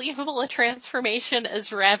unbelievable a transformation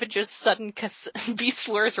as Ravage's sudden Beast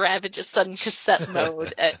Wars Ravage's sudden cassette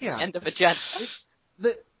mode at the end of Agenda.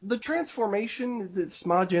 The transformation that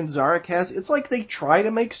Smajan Zarek has, it's like they try to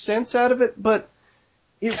make sense out of it, but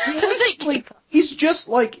it realistically, he's just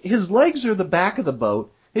like, his legs are the back of the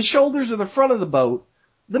boat, his shoulders are the front of the boat,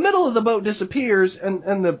 the middle of the boat disappears,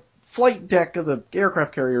 and the flight deck of the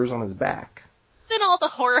aircraft carrier is on his back. Then all the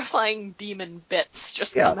horrifying demon bits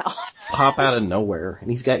just come out. Pop out of nowhere. And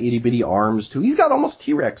he's got itty bitty arms too. He's got almost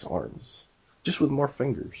T-Rex arms. Just with more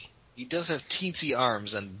fingers. He does have teensy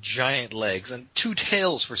arms and giant legs and 2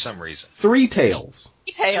 tails for some reason. 3 tails.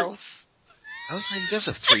 3 tails. I don't think he does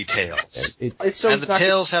have 3 tails. It's so and the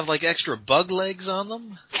tails have like extra bug legs on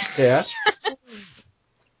them? Yeah.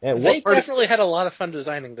 And they definitely had a lot of fun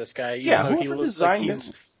designing this guy. Whoever designed him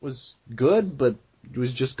was good, but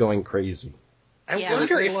was just going crazy. I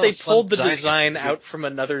wonder if they pulled the design out from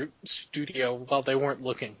another studio while they weren't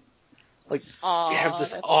looking. Like, we have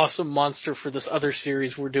this awesome monster for this other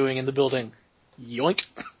series we're doing in the building. Yoink.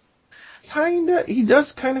 Kinda. He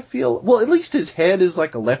does kind of feel... Well, at least his head is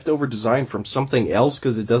like a leftover design from something else,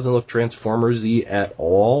 because it doesn't look Transformers-y at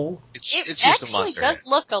all. It's just a monster. It actually does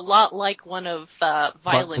look a lot like one of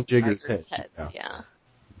Violent Jigger's heads. Yeah.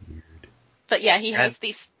 Weird. But yeah, he has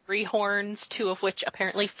these 3 horns, 2 of which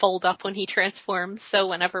apparently fold up when he transforms, so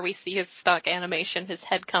whenever we see his stock animation, his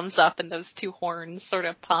head comes up and those 2 horns sort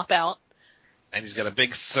of pop out. And he's got a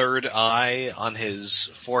big 3rd eye on his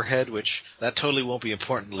forehead, which that totally won't be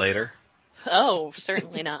important later. Oh,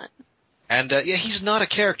 certainly not. And he's not a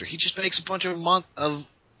character. He just makes a bunch of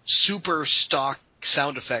super stock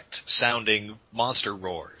sound effect sounding monster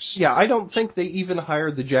roars. Yeah, I don't think they even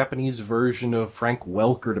hired the Japanese version of Frank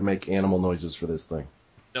Welker to make animal noises for this thing.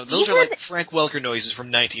 No, those are like Frank Welker noises from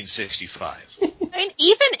 1965. I mean,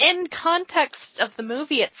 even in context of the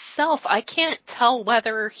movie itself, I can't tell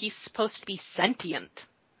whether he's supposed to be sentient.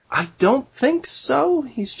 I don't think so.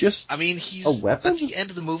 He's just he's a weapon? At the end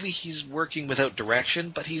of the movie, he's working without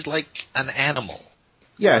direction, but he's like an animal.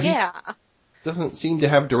 Yeah, he doesn't seem to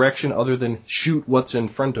have direction other than shoot what's in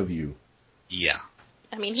front of you. Yeah.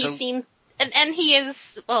 I mean, he seems... And he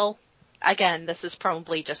is, well, again, this is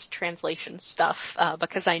probably just translation stuff,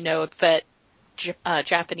 because I know that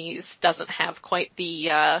Japanese doesn't have quite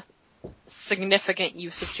the significant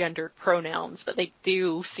use of gendered pronouns, but they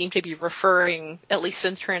do seem to be referring, at least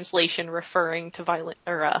in translation, referring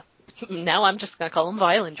to now I'm just gonna call him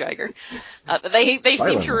Violent Jagger. They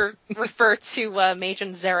seem to refer to Majin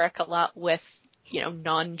Zarek a lot with,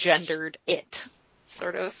 non-gendered it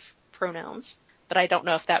sort of pronouns. But I don't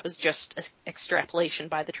know if that was just extrapolation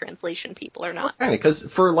by the translation people or not. Kind of, because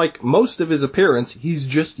for most of his appearance, he's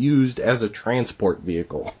just used as a transport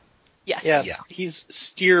vehicle. Yes. Yeah. He's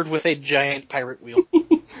steered with a giant pirate wheel.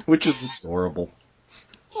 Which is adorable.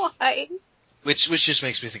 Why? Which just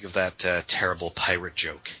makes me think of that terrible pirate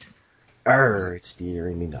joke. Arr, it's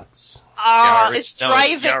steering me nuts. It's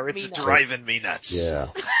driving me nuts. Yeah.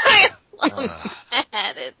 I love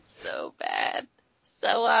that. It's so bad.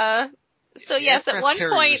 So yes, at one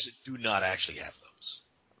point... do not actually have those.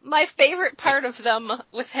 My favorite part of them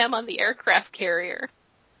was him on the aircraft carrier.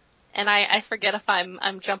 And I forget if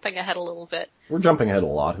I'm jumping ahead a little bit. We're jumping ahead a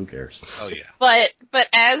lot, who cares? Oh yeah. But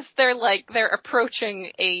as they're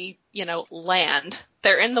approaching a, land,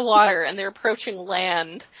 they're in the water and they're approaching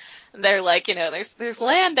land, and they're like, there's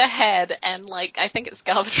land ahead, and I think it's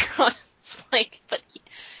Galvatron's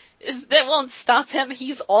that won't stop him,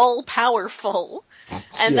 he's all powerful.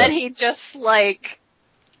 And then he just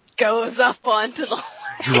goes up onto the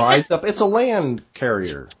land. Drives up, it's a land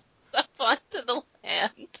carrier. Up onto the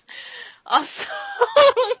land. Also,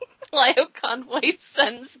 Lio Convoy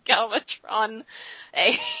sends Galvatron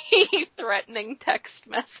a threatening text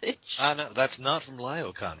message. No, that's not from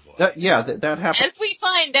Lio Convoy. That happens. As we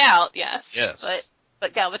find out, yes. Yes.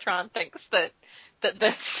 But Galvatron thinks that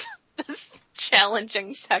this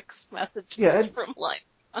challenging text message is from Lio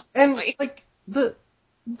Convoy. And,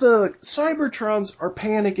 the Cybertrons are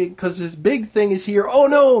panicking because his big thing is here. Oh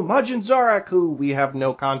no, Majin Zarek, who we have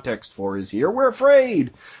no context for, is here. We're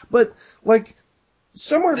afraid. But,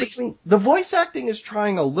 somewhere between... The voice acting is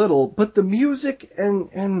trying a little, but the music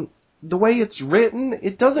and the way it's written,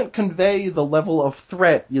 it doesn't convey the level of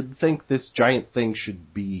threat you'd think this giant thing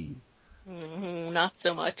should be. Not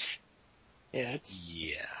so much. Yeah,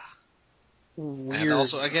 weird. And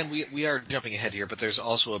also, again, we are jumping ahead here, but there's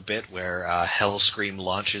also a bit where Hellscream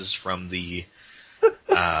launches from the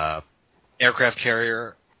aircraft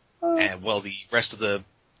carrier, and the rest of the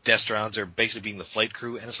Destrons are basically being the flight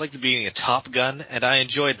crew, and it's like being a Top Gun, and I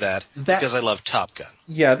enjoyed that because I love Top Gun.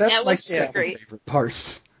 Yeah, that's my great. favorite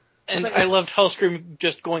part. And I loved Hellscream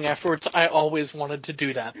just going afterwards. I always wanted to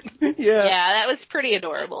do that. Yeah, that was pretty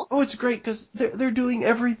adorable. Oh, it's great because they're doing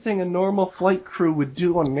everything a normal flight crew would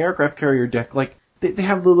do on an aircraft carrier deck. Like they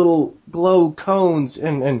have the little glow cones,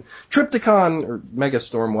 and Trypticon or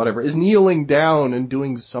Megastorm, whatever, is kneeling down and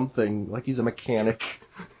doing something like he's a mechanic.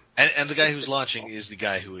 And the guy who's launching is the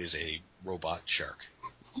guy who is a robot shark.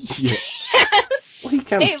 Yeah. Yes! Well, he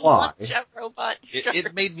can They fly. launched a robot shark.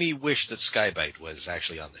 It made me wish that Skybite was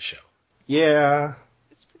actually on the show. Yeah.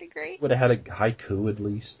 It's pretty great. Would have had a haiku at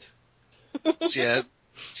least. So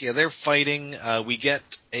yeah, they're fighting. We get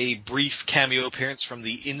a brief cameo appearance from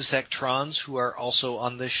the Insectrons, who are also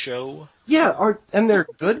on this show. Yeah, and they're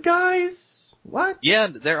good guys? What? Yeah,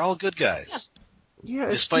 they're all good guys.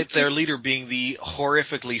 Yeah. Despite their leader being the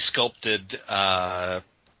horrifically sculpted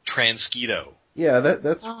Transketo. Yeah,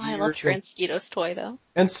 that's Oh, I weird. love Transkito's toy, though.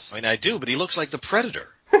 And I mean, I do, but he looks like the Predator.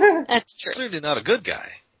 That's true. Clearly not a good guy.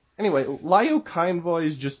 anyway, Lyo Convoy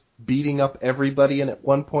is just beating up everybody, and at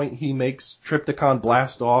one point he makes Trypticon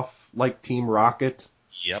blast off like Team Rocket.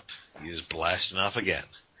 Yep, he is blasting off again.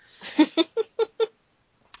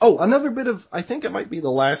 Oh, another bit of, I think it might be the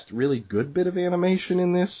last really good bit of animation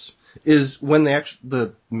in this, is when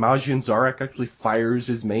the Majin Zarak actually fires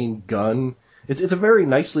his main gun. It's a very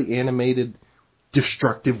nicely animated,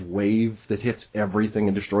 destructive wave that hits everything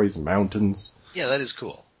and destroys mountains. Yeah, that is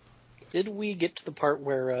cool. Did we get to the part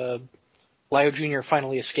where Lyo Jr.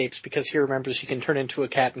 finally escapes because he remembers he can turn into a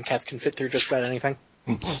cat and cats can fit through just about anything?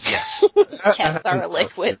 Yes. Cats are a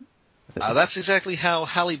liquid. That's exactly how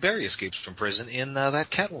Halle Berry escapes from prison in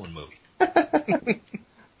that Catwoman movie.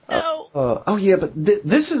 No. Oh yeah, but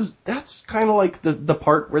that's kind of like the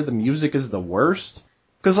part where the music is the worst.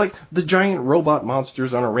 Cause like, the giant robot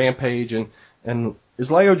monsters on a rampage and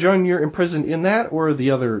is Lyo Jr. imprisoned in that or the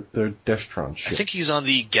Destron ship? I think he's on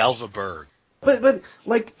the Galvaberg. But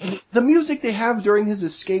like, the music they have during his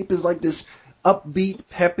escape is like this upbeat,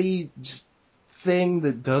 peppy thing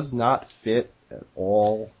that does not fit at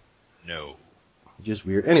all. No. Just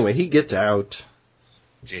weird. Anyway, he gets out.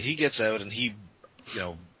 Yeah, he gets out and he,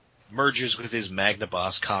 merges with his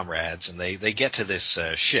Magnaboss comrades, and they get to this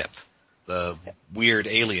ship, the weird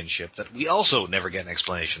alien ship that we also never get an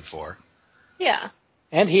explanation for. Yeah.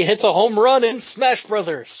 And he hits a home run in Smash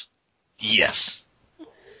Brothers. Yes.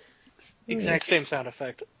 Exact same sound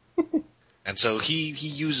effect. And so he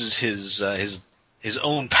uses his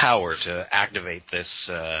own power to activate this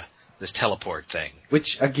teleport thing.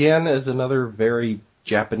 Which, again, is another very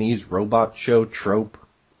Japanese robot show trope.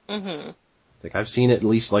 Mm-hmm. Like, I've seen it at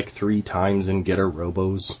least like 3 times in Getter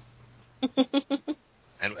Robos.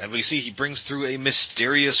 And we see he brings through a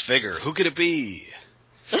mysterious figure. Who could it be?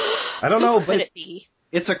 I don't know, Who but could it be?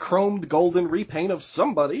 it's a chromed golden repaint of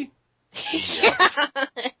somebody. Yeah.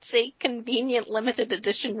 It's a convenient limited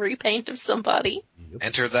edition repaint of somebody.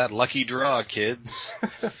 Enter that lucky draw, kids.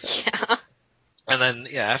 Yeah. And then,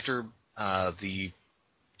 after the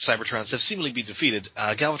Cybertrons have seemingly been defeated,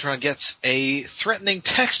 Galvatron gets a threatening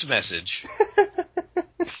text message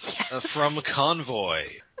from Convoy.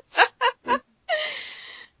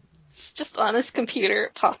 It's just on his computer,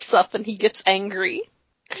 it pops up and he gets angry.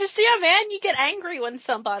 Cause yeah, man, you get angry when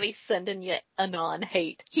somebody's sending you anon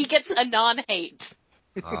hate. He gets anon hate.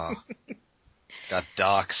 Got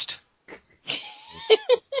doxed.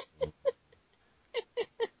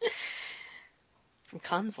 From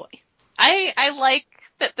Convoy. I like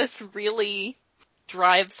that this really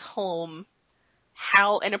drives home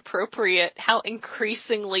how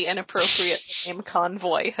increasingly inappropriate the name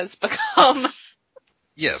Convoy has become.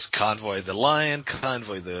 Yes, Convoy the lion,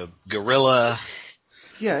 Convoy the gorilla,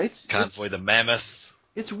 Yeah, Convoy the mammoth.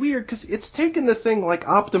 It's weird because it's taken the thing like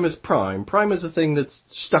Optimus Prime. Prime is a thing that's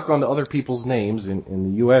stuck onto other people's names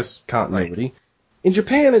in the U.S. continuity. Right. In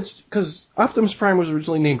Japan, it's because Optimus Prime was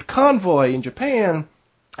originally named Convoy in Japan,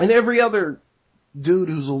 and every other dude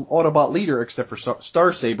who's an Autobot leader, except for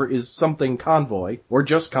Starsaber, is something Convoy, or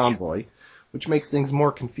just Convoy, which makes things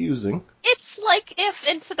more confusing. It's like if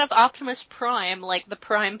instead of Optimus Prime, like the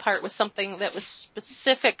Prime part was something that was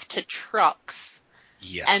specific to trucks.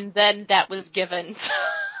 Yeah. And then that was given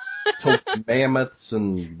to mammoths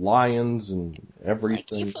and lions and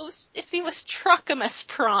everything. Like if he was Truckimus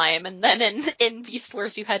Prime, and then in Beast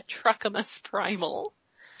Wars you had Truckimus Primal.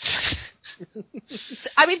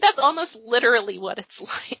 I mean, that's almost literally what it's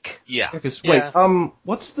like. Yeah. Wait,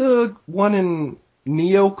 what's the one in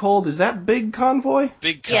Neo called? Is that Big Convoy?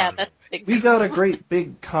 Big Convoy. Yeah, that's Big We got a great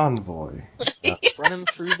big convoy. Running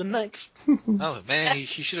through the night. Oh, man, he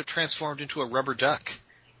should have transformed into a rubber duck.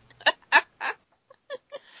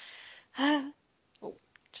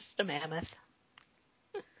 Just a mammoth.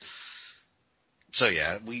 So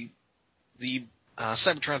yeah, we the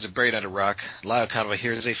Cybertrons are buried under rock. Lyle Convoy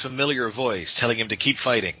hears a familiar voice telling him to keep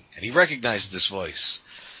fighting, and he recognizes this voice.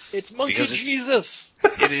 It's Monkey Because Jesus!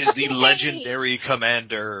 It is the legendary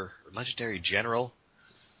commander, legendary general,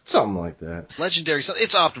 Something like that. legendary.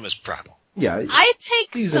 It's Optimus Primal. Yeah. I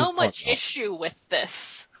take Season so much fuck off. issue with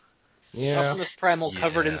this. Yeah. Optimus Primal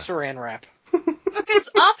covered in Yeah. saran wrap. Because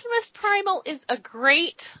Optimus Primal is a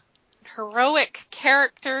great, heroic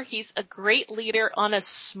character. He's a great leader on a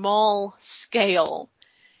small scale.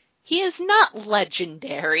 He is not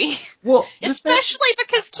legendary. Well, Especially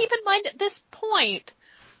because, keep in mind, at this point,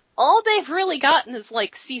 all they've really gotten is,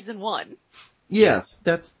 like, season 1. yes,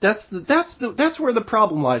 that's where the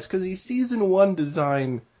problem lies, because he's season 1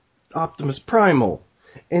 design Optimus Primal,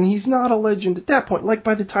 and he's not a legend at that point. Like,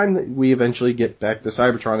 by the time that we eventually get back to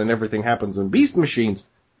Cybertron and everything happens in Beast Machines,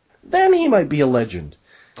 then he might be a legend.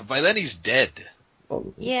 But by then he's dead.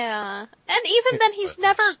 Well, Yeah. And even then, he's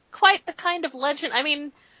never quite the kind of legend. I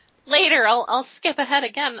mean, later, I'll skip ahead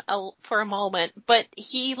again for a moment, but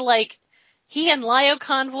he and Lio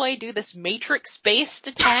Convoy do this Matrix-based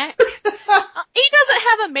attack. He doesn't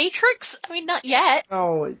have a Matrix. I mean, not yet.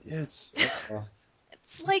 no, it's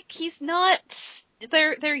It's like he's not.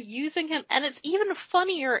 They're using him, and it's even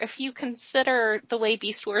funnier if you consider the way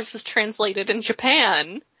Beast Wars was translated in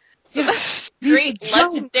Japan. So this great He's a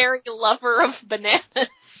joke. legendary lover of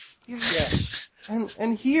bananas. Yes.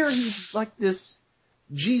 and here he's like this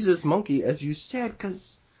Jesus monkey, as you said,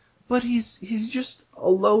 but he's just a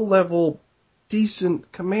low-level,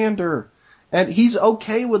 decent commander. And he's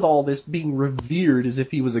okay with all this being revered as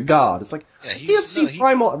if he was a god. It's like, Yeah, I can't see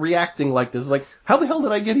Primal reacting like this. Like, how the hell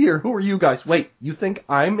did I get here? Who are you guys? Wait, you think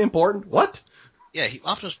I'm important? What? Yeah,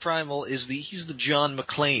 Optimus Primal he's the John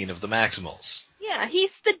McClane of the Maximals. Yeah,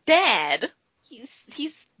 he's the dad.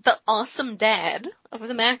 He's the awesome dad of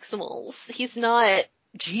the Maximals. He's not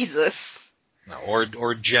Jesus.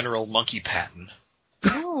 Or General Monkey Patton.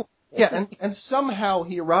 No. Yeah, and somehow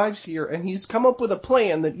he arrives here and he's come up with a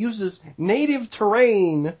plan that uses native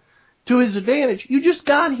terrain to his advantage. You just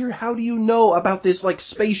got here. How do you know about this, like,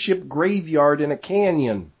 spaceship graveyard in a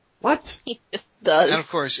canyon? What? He just does. And of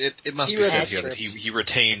course, it must He be said has here that scripts. he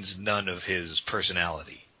retains none of his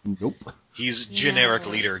personality. Nope. He's a generic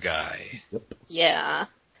No. leader guy. Yeah.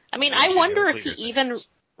 I mean, Thank I you. wonder if he Leader even things.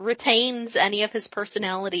 retains any of his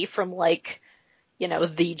personality from, like,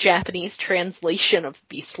 the Japanese translation of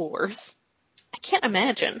Beast Wars. I can't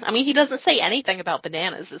imagine. I mean, he doesn't say anything about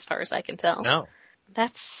bananas as far as I can tell. No.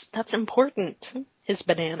 That's important. His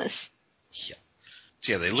bananas. Yeah.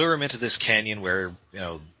 So yeah, they lure him into this canyon where,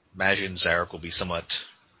 Majin and Zarek will be somewhat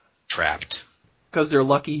trapped. Because they're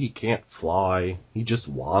lucky he can't fly. He just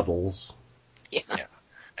waddles. Yeah.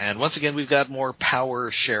 And once again, we've got more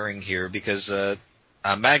power sharing here because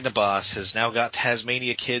Magnaboss has now got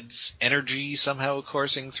Tasmania Kid's energy somehow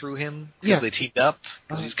coursing through him because Yeah. they teamed up.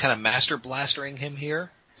 Because he's kind of master blastering him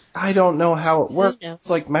here. I don't know how it works. knows? It's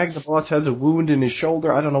like Magnaboss has a wound in his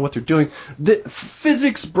shoulder. I don't know what they're doing. The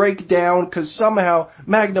physics break down because somehow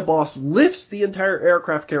Magnaboss lifts the entire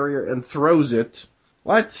aircraft carrier and throws it.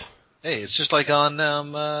 What? Hey, it's just like on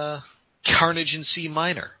Carnage in C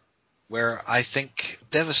minor, where I think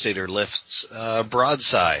Devastator lifts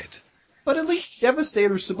Broadside. But at least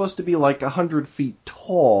Devastator's supposed to be like 100 feet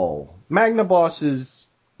tall. Magnaboss is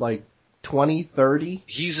like 20, 30.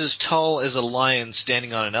 He's as tall as a lion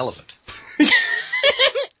standing on an elephant.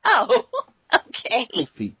 Oh, okay. 20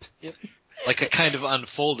 feet. Like a kind of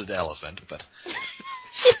unfolded elephant, but...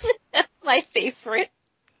 That's my favorite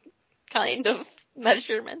kind of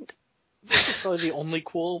measurement. This is probably the only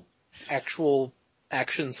cool actual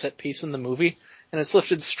action set piece in the movie, and it's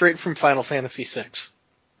lifted straight from Final Fantasy VI.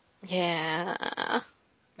 Yeah.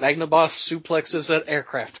 Magnaboss suplexes that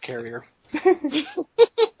aircraft carrier.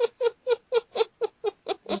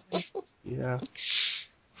 Yeah.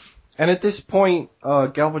 And at this point,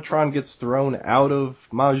 Galvatron gets thrown out of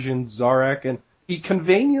Majin Zarak, and he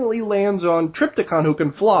conveniently lands on Trypticon, who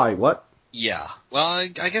can fly. What? Yeah. Well, I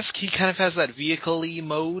guess he kind of has that vehicle-y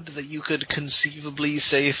mode that you could conceivably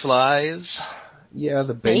say flies. Yeah,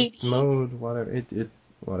 the base Maybe. mode, whatever.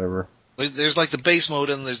 Whatever. There's like the base mode,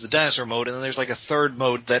 and there's the dinosaur mode, and then there's like a third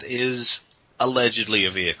mode that is allegedly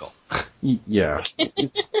a vehicle. Yeah.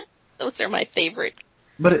 Those are my favorite.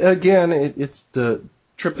 But again, it's the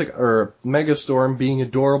Megastorm being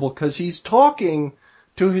adorable because he's talking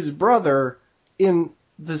to his brother in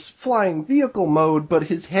this flying vehicle mode, but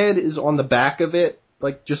his head is on the back of it,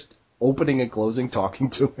 like just opening and closing,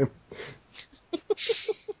 talking to him.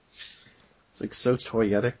 It's like so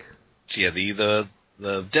toyetic. So yeah, the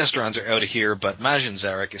the Destrons are out of here, but Majin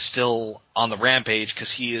Zarek is still on the rampage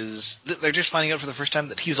because they're just finding out for the first time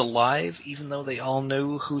that he's alive, even though they all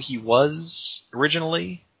knew who he was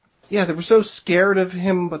originally. Yeah, they were so scared of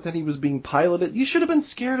him, but then he was being piloted. You should have been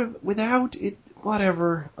scared of without it.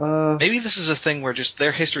 Whatever. Maybe this is a thing where just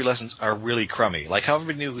their history lessons are really crummy. Like, how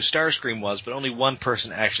everybody knew who Starscream was, but only one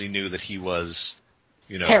person actually knew that he was,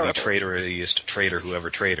 the traitoriest traitor who ever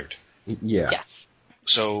traitored. Yeah. Yes.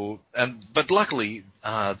 So, but luckily,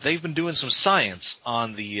 they've been doing some science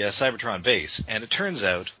on the Cybertron base, and it turns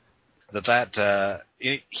out that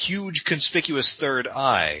huge conspicuous third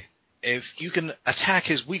eye, if you can attack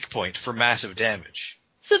his weak point for massive damage.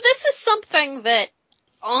 So this is something that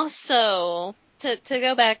also, to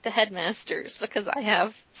go back to Headmasters, because I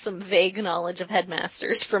have some vague knowledge of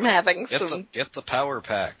Headmasters from having Get the power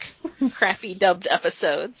pack. crappy dubbed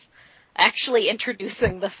episodes. Actually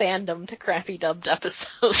introducing the fandom to crappy dubbed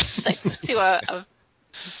episodes thanks to a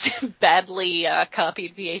badly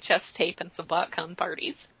copied VHS tape and some BotCon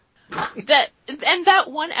parties. That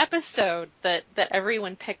one episode that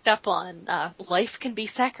everyone picked up on, Life Can Be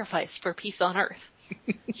Sacrificed for Peace on Earth,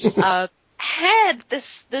 had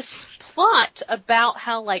this plot about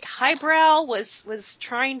how, like, Highbrow was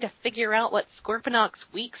trying to figure out what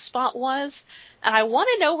Scorponok's weak spot was, and I want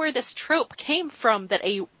to know where this trope came from, that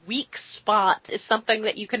a weak spot is something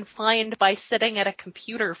that you can find by sitting at a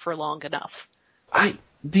computer for long enough.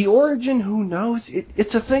 The origin, who knows?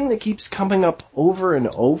 It's a thing that keeps coming up over and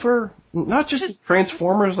over. Not just in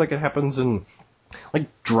Transformers, like it happens in, like,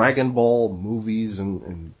 Dragon Ball movies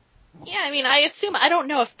and... Yeah, I mean, I don't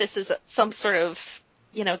know if this is some sort of,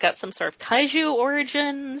 got some sort of kaiju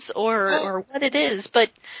origins or what it is, but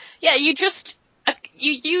yeah, you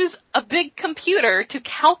use a big computer to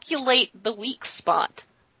calculate the weak spot.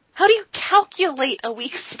 How do you calculate a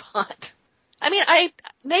weak spot? I mean, I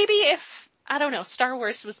don't know, Star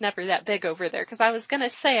Wars was never that big over there, because I was gonna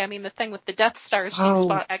say, I mean, the thing with the Death Star's weak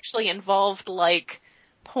spot actually involved, like,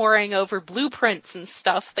 poring over blueprints and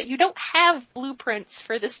stuff, but you don't have blueprints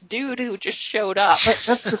for this dude who just showed up.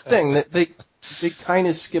 That's the thing, that they kind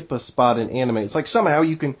of skip a spot in anime. It's like somehow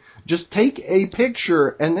you can just take a picture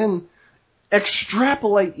and then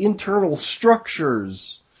extrapolate internal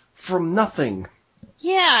structures from nothing.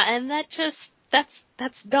 Yeah, and that's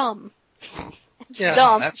dumb. It's Yeah,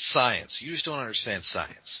 dumb. That's science. You just don't understand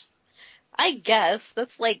science. I guess.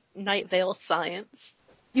 That's like Night Vale science.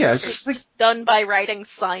 Yeah, it's like, done by writing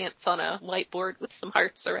science on a whiteboard with some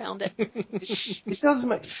hearts around it.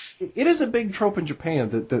 it is a big trope in Japan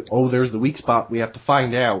that there's the weak spot, we have to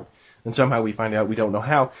find out, and somehow we find out, we don't know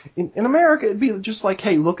how. In America, it'd be just like,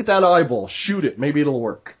 hey, look at that eyeball, shoot it, maybe it'll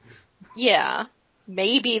work. Yeah.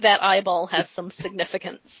 Maybe that eyeball has some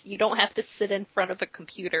significance. You don't have to sit in front of a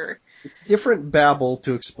computer. It's different babble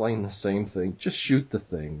to explain the same thing. Just shoot the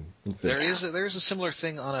thing. There is a similar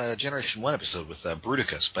thing on a Generation 1 episode with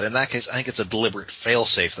Bruticus, but in that case, I think it's a deliberate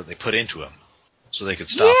failsafe that they put into him, so they could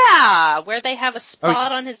stop. Yeah, where they have a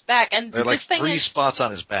spot on his back. And there are like 3 spots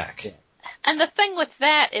on his back. Yeah. And the thing with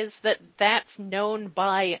that is that's known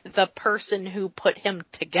by the person who put him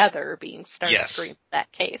together, being Starscream in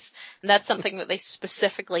that case. And that's something that they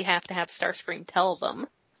specifically have to have Starscream tell them.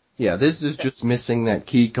 Yeah, this is just missing that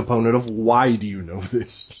key component of why do you know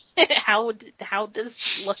this? How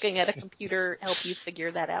does looking at a computer help you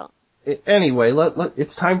figure that out? Anyway,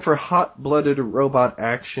 it's time for hot-blooded robot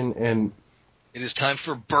action, and it is time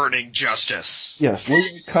for burning justice. Yes,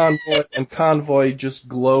 Convoy and Convoy just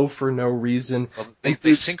glow for no reason. Well,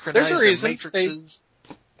 they synchronize their matrices.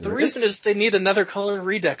 The reason is they need another color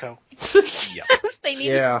redeco. Yep. They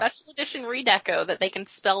need a special edition redeco that they can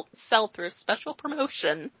sell through a special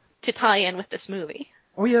promotion to tie in with this movie.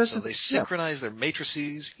 Oh yeah. So they synchronize their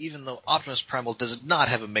matrices, even though Optimus Primal does not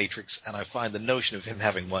have a matrix, and I find the notion of him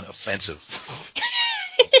having one offensive.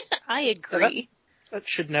 I agree. That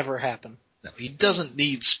should never happen. No, he doesn't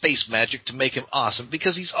need space magic to make him awesome,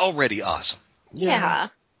 because he's already awesome. Yeah.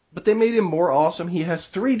 But they made him more awesome. He has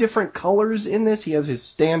 3 different colors in this. He has his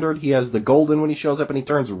standard, he has the golden when he shows up, and he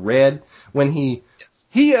turns red when he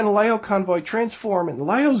and Lio Convoy transform, and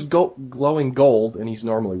Lio's glowing gold, and he's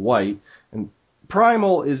normally white, and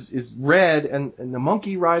Primal is red, and the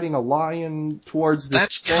monkey riding a lion towards the...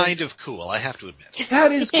 That's kind of cool, I have to admit.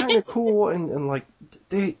 That is kind of cool, and like,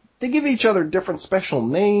 they give each other different special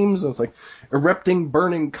names, and it's like Erupting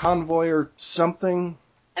Burning Convoy or something.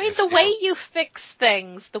 I mean, the way you fix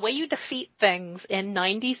things, the way you defeat things in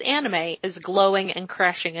 90s anime is glowing and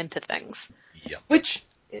crashing into things. Yep. Which,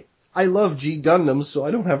 I love G Gundam, so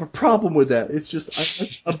I don't have a problem with that. It's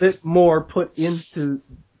just a bit more put into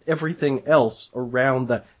everything else around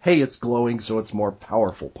the, hey, it's glowing, so it's more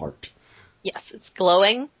powerful part. Yes, it's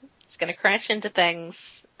glowing. It's going to crash into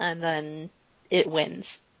things, and then it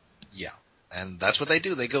wins. Yeah. And that's what they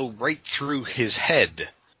do. They go right through his head.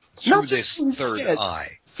 Through Not this just his third head.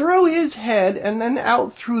 eye. Through his head and then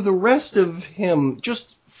out through the rest of him,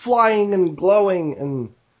 just flying and glowing.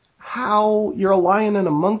 And how you're a lion and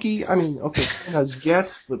a monkey? I mean, okay, it has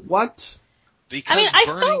jets, but what? Because I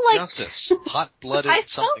burning felt like- justice. Hot-blooded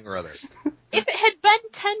something or other. If it had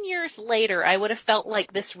been 10 years later, I would have felt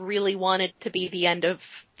like this really wanted to be the end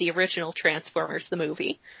of the original Transformers, the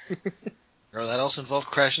movie. Or that also involved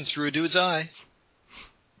crashing through a dude's eye.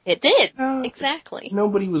 It did. Uh, Exactly.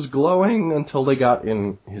 Nobody was glowing until they got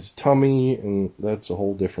in his tummy, and that's a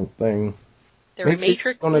whole different thing. There were Maybe they just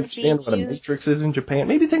Matrix don't understand what a matrix is in Japan.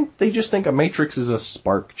 Maybe they just think a matrix is a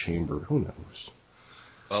spark chamber. Who knows?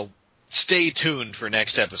 Well, stay tuned for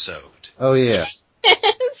next episode. Oh yeah.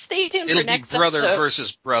 Stay tuned It'll for be next brother episode.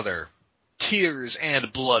 versus brother. Tears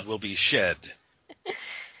and blood will be shed.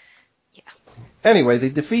 Anyway, they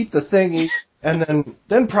defeat the thingy, and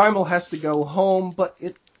then Primal has to go home, but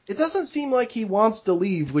it doesn't seem like he wants to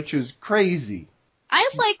leave, which is crazy. I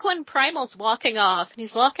like when Primal's walking off, and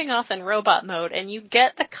he's walking off in robot mode, and you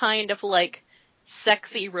get the kind of, like,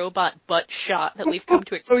 sexy robot butt shot that we've come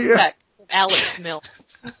to Oh, yeah. expect from Alex Milne.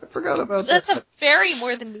 I forgot about That's that. a very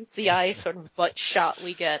more than meets the eye sort of butt shot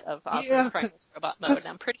we get of Optimus Yeah, Primal's robot mode, and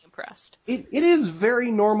I'm pretty impressed. It is very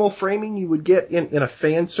normal framing you would get in a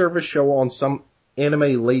fan service show on some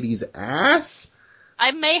anime lady's ass.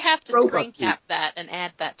 I may have to Robot screen suit. cap that and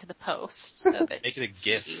add that to the post. So that Make it a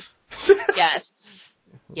GIF. Yes.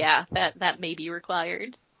 Yeah, that may be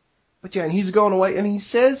required. But yeah, and he's going away, and he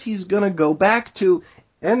says he's gonna go back to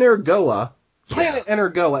Energoa, planet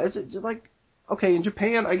Energoa. Is it like, okay, in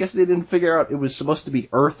Japan, I guess they didn't figure out it was supposed to be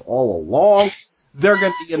Earth all along. They're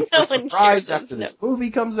gonna be in No for a one surprise cares, after no. this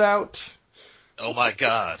movie comes out. Oh my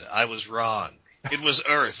god, I was wrong. It was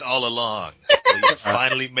Earth all along. You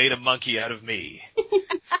finally made a monkey out of me.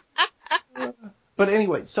 But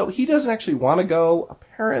anyway, so he doesn't actually want to go,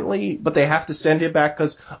 apparently, but they have to send him back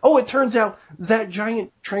because, it turns out that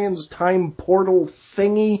giant trans-time portal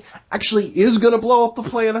thingy actually is going to blow up the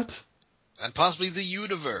planet. And possibly the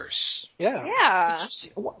universe. Yeah. Yeah.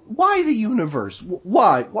 Why the universe?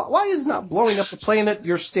 Why? Why is not blowing up the planet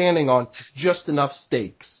you're standing on just enough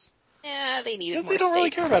stakes? Yeah, they needed more They don't really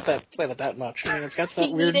stakes. care about that planet that much. I mean, it's got that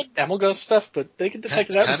They weird needed- Amalgos stuff, but they could detect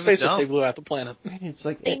it out in Kind of a space if dump. they blew out the planet. It's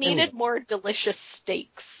like They anyway. needed more delicious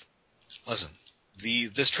steaks. Listen,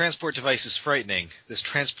 this transport device is frightening. This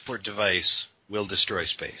transport device will destroy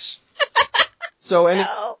space.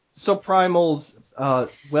 No. So Primal's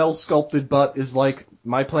well sculpted butt is like,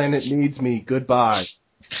 my planet needs me. Goodbye.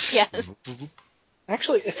 Yes.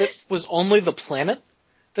 Actually, if it was only the planet,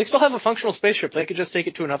 they still have a functional spaceship. They could just take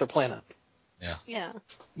it to another planet. Yeah.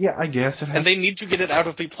 Yeah, I guess it has. And they need to get it out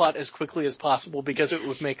of the plot as quickly as possible because it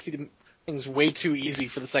would make things way too easy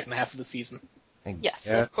for the second half of the season. Yes,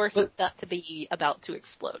 Yeah, of course but, it's got to be about to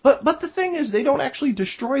explode. But the thing is, they don't actually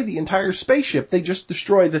destroy the entire spaceship. They just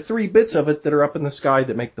destroy the 3 bits of it that are up in the sky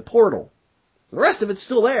that make the portal. The rest of it's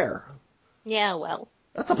still there. Yeah, well.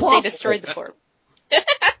 That's a plot. They destroyed the portal. That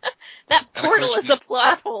And of portal course is a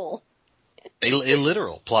plot hole. A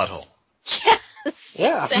literal plot hole. Yes.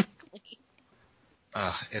 Yeah. Exactly.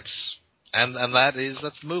 That's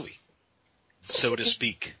the movie. So to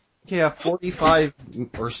speak. Yeah, 45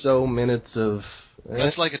 or so minutes of.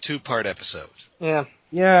 That's like a 2-part episode. Yeah.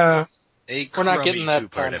 Yeah. A We're not crummy getting that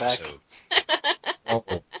 2-part time back.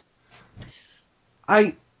 episode.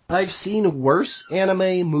 I've seen worse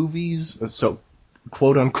anime movies, so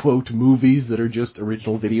quote unquote movies that are just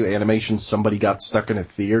original video animation somebody got stuck in a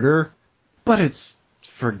theater, but it's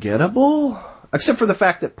forgettable, except for the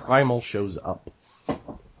fact that Primal shows up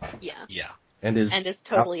Yeah. Yeah. and is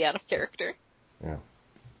totally out of character. Yeah.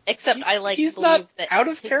 Except I like He's to believe not that out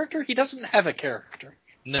of his- character. He doesn't have a character.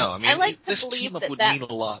 No, I mean, I like to this believe team up that would that- mean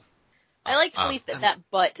a lot. I like to believe that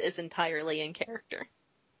butt is entirely in character.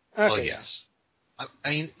 Okay. Well, yes. I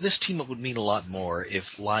mean, this team up would mean a lot more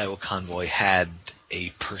if Lio Convoy had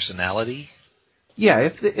a personality. Yeah,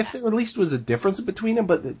 if there at least was a difference between them,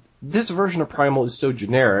 but this version of Primal is so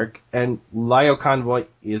generic, and Lio Convoy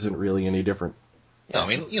isn't really any different. No, I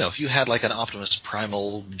mean, if you had like an Optimus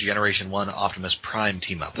Primal Generation 1 Optimus Prime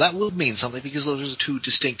team up, that would mean something because those are 2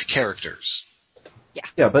 distinct characters.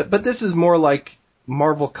 Yeah, but this is more like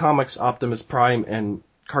Marvel Comics Optimus Prime and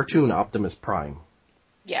cartoon Optimus Prime.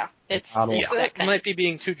 Yeah, it's Yeah. that That kind might be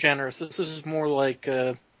being too generous. This is more like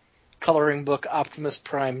a coloring book Optimus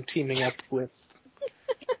Prime teaming up with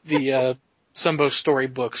the Sumbo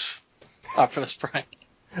Storybooks Optimus Prime.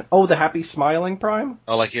 Oh, the happy smiling Prime?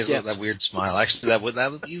 Oh, like he has Yes. that weird smile. Actually, that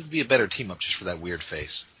would even be a better team up just for that weird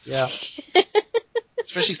face. Yeah.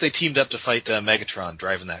 Especially if they teamed up to fight Megatron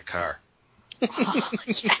driving that car. Oh,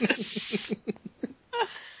 yes.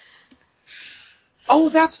 Oh,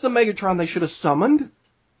 that's the Megatron they should have summoned.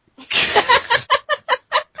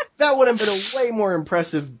 That would have been a way more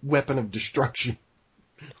impressive weapon of destruction.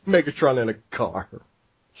 Megatron in a car.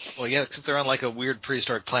 Well, yeah, except they're on like a weird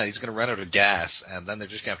prehistoric planet. He's going to run out of gas, and then they're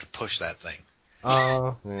just going to have to push that thing.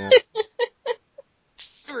 Yeah.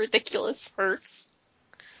 Ridiculous hearse.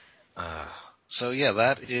 So yeah,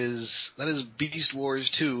 that is Beast Wars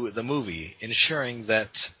 2, the movie, ensuring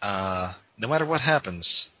that no matter what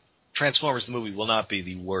happens, Transformers the movie will not be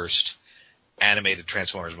the worst animated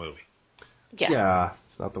Transformers movie. Yeah.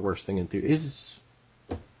 It's not the worst thing in theater.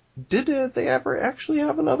 Did they ever actually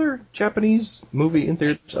have another Japanese movie in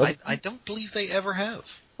theaters? I don't believe they ever have.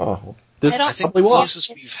 Oh, this I I think probably the was.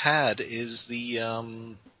 closest we've had is the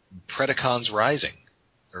Predacons Rising,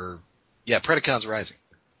 Predacons Rising,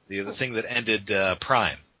 the thing that ended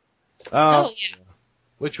Prime. Oh, yeah.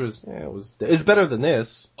 Which was it's better than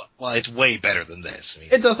this. Well, it's way better than this. I mean,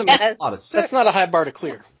 It doesn't make a lot of sense. That's not a high bar to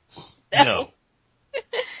clear. no.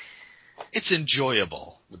 It's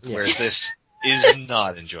enjoyable, whereas this is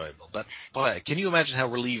not enjoyable. But boy, can you imagine how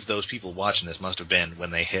relieved those people watching this must have been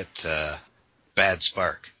when they hit Bad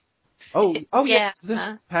Spark? Oh yeah. Yeah. Is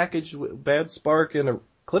this package with Bad Spark in a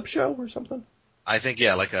clip show or something? I think,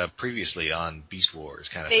 yeah, like previously on Beast Wars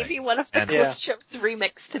kind of Maybe thing. one of the And- clip Yeah. shows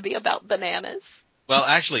remixed to be about bananas. Well,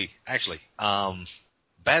 actually,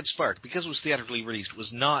 Bad Spark, because it was theatrically released,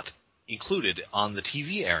 was not included on the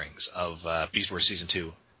TV airings of Beast Wars Season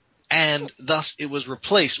 2, and thus it was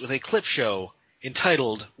replaced with a clip show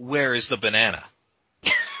entitled Where is the Banana?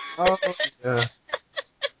 Oh yeah.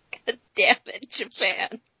 God damn it,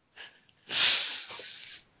 Japan.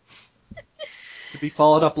 To be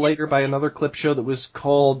followed up later by another clip show that was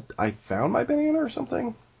called I Found My Banana or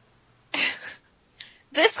something.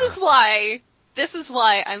 This is why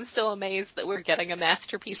I'm so amazed that we're getting a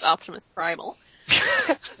Masterpiece Optimus Primal.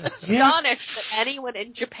 Astonished that anyone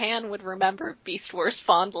in Japan would remember Beast Wars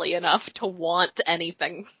fondly enough to want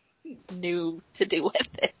anything new to do with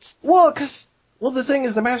it. Well, the thing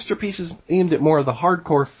is, the Masterpiece is aimed at more of the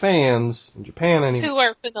hardcore fans in Japan anyway. Who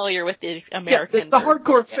are familiar with the Yeah, American the version.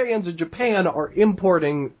 hardcore fans in Japan are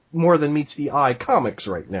importing more than meets the eye comics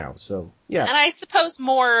right now, so, yeah. And I suppose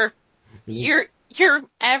more your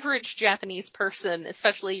average Japanese person,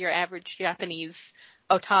 especially your average Japanese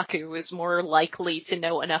otaku, is more likely to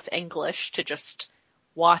know enough English to just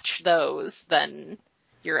watch those than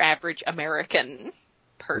your average American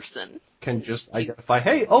person. Can just identify,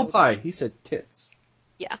 hey, Opie, he said tits.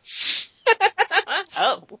 Yeah.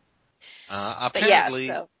 Oh. Apparently,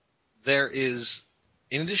 But yeah, so. there is,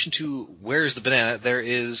 in addition to Where's the Banana, there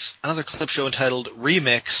is another clip show entitled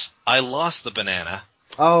Remix, I Lost the Banana,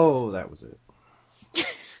 Oh, that was it.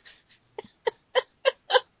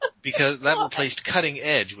 because that replaced Cutting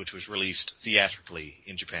Edge, which was released theatrically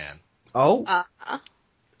in Japan. Oh?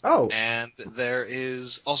 Oh. And there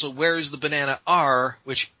is also Where is the Banana R,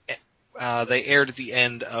 which they aired at the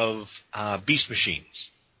end of Beast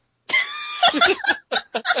Machines.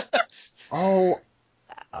 Oh.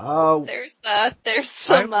 There's I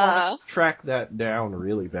some want to track that down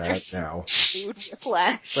really bad there's- now. food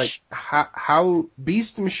whiplash. Like, how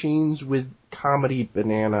Beast Machines with Comedy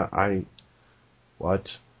Banana,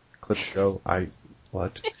 what? Clip show,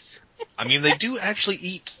 what? I mean, they do actually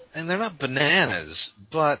eat, and they're not bananas,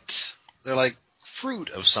 but they're like fruit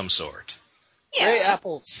of some sort. Gray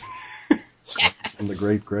apples. From the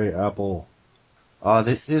Great Gray Apple.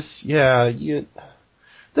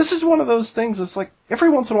 This is one of those things, it's like, every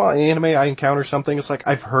once in a while in anime I encounter something, it's like,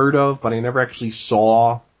 I've heard of, but I never actually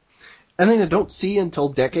saw. And then I don't see until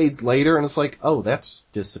decades later, and it's like, oh, that's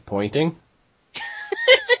disappointing.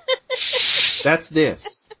 That's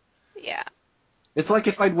this. Yeah. It's like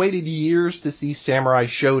if I'd waited years to see Samurai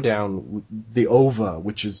Showdown, the OVA,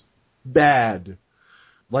 which is bad,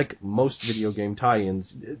 like most video game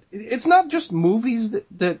tie-ins. It's not just movies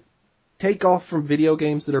that take off from video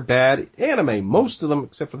games that are bad. Anime, most of them,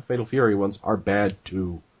 except for the Fatal Fury ones, are bad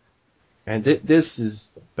too. And this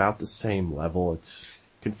is about the same level. It's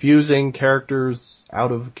confusing, characters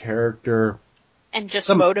out of character. And just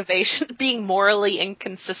motivation, being morally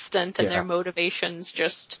inconsistent and their motivations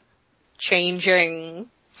just changing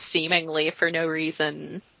seemingly for no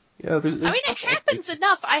reason. Yeah, I mean, it happens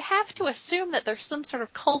enough. I have to assume that there's some sort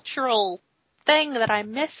of cultural thing that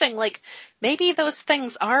I'm missing. Like, maybe those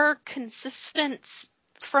things are consistent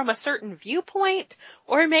from a certain viewpoint,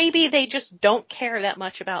 or maybe they just don't care that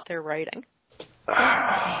much about their writing.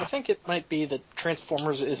 I think it might be that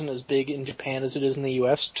Transformers isn't as big in Japan as it is in the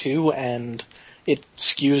US, too, and it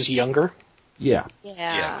skews younger. Yeah.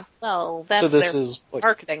 Yeah. Well, that's So this their is like,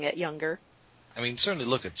 marketing it younger. I mean, certainly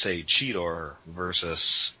look at, say, Cheetor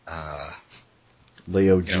versus,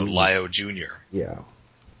 Leo you know, Jr. Lio Jr. Yeah.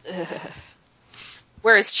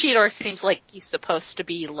 Whereas Cheetor seems like he's supposed to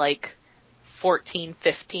be like 14,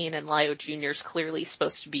 15, and Lio Jr.'s clearly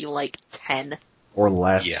supposed to be like 10. Or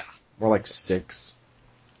less. Yeah. More like 6.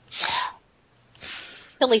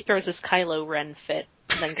 Till he throws his Kylo Ren fit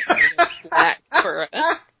and then goes black for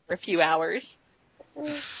a few hours.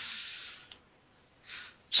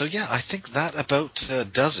 So yeah, I think that about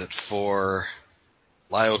does it for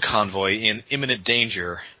Lio Convoy in imminent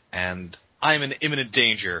danger, and I'm in imminent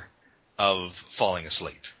danger of falling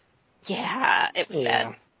asleep. Yeah, it was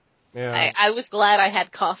bad. Yeah. I was glad I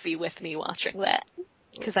had coffee with me watching that,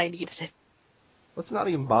 because I needed it. Let's not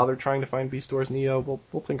even bother trying to find Beast Wars Neo.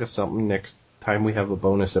 We'll think of something next time we have a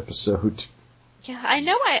bonus episode. Yeah, I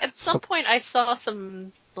know at some point I saw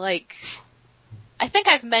some, like, I think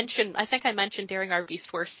I mentioned during our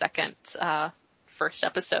Beast Wars first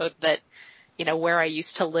episode that, you know, where I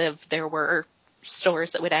used to live, there were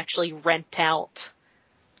stores that would actually rent out,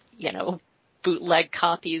 you know, bootleg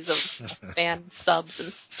copies of fan subs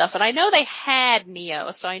and stuff. And I know they had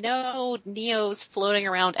Neo, so I know Neo's floating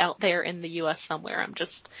around out there in the US somewhere.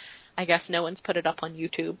 I guess no one's put it up on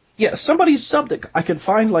YouTube. Yeah, somebody subbed it. I could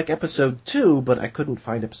find like episode 2, but I couldn't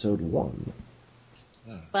find episode 1.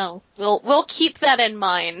 Well, we'll keep that in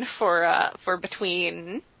mind for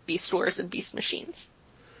between Beast Wars and Beast Machines.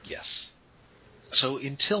 Yes. So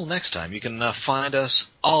until next time, you can find us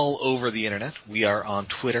all over the internet. We are on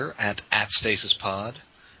Twitter at @StasisPod.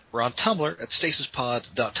 We're on Tumblr at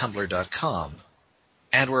stasispod.tumblr.com.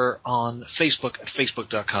 And we're on Facebook at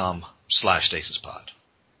facebook.com/stasispod.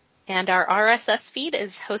 And our RSS feed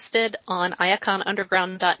is hosted on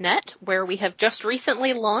iaconunderground.net, where we have just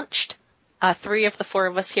recently launched, 3 of the 4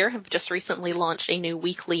 of us here have just recently launched a new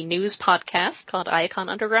weekly news podcast called Iacon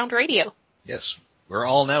Underground Radio. Yes. We're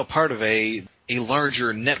all now part of a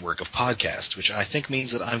larger network of podcasts, which I think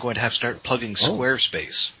means that I'm going to have to start plugging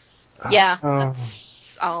Squarespace. Yeah, I'll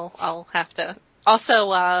have to.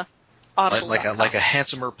 Also, Audible. Like a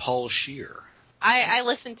handsomer Paul Scheer. I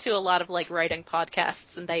listen to a lot of like writing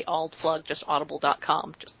podcasts, and they all plug just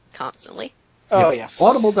audible.com just constantly. oh yeah.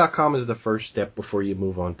 Audible.com is the first step before you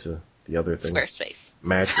move on to the other things. Squarespace.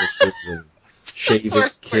 Mattresses and shaving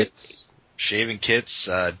kits. Shaving kits,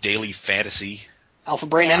 daily fantasy. Alpha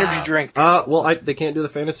Brain energy drink. Well, they can't do the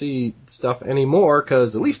fantasy stuff anymore,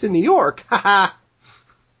 because at least in New York, haha.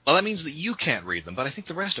 Well, that means that you can't read them, but I think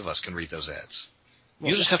the rest of us can read those ads.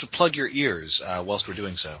 You just have to plug your ears whilst we're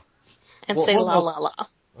doing so. And say la la la.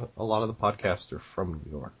 A lot of the podcasts are from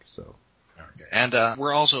New York, so. Okay. And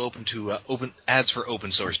we're also open to open ads for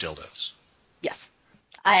open source dildos. Yes.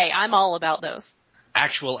 I'm all about those.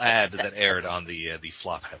 Actual ad that aired on the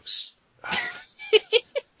Flophouse.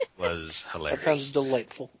 Was hilarious. That sounds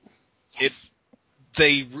delightful.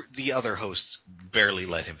 The other hosts barely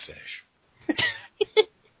let him finish.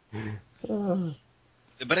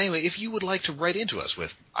 But anyway, if you would like to write into us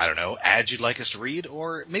with, I don't know, ads you'd like us to read,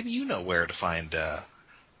 or maybe you know where to find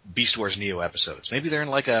Beast Wars Neo episodes. Maybe they're in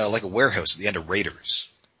like a warehouse at the end of Raiders.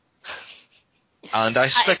 And I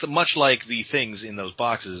suspect that much like the things in those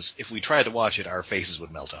boxes, if we tried to watch it, our faces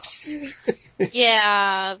would melt off.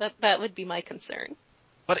 Yeah, that would be my concern.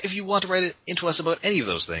 But if you want to write it into us about any of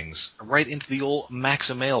those things, write into the old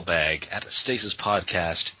Maxa mailbag at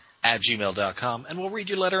stasispodcast@gmail.com, and we'll read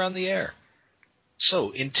your letter on the air.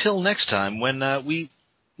 So, until next time, when we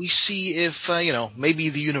see if, maybe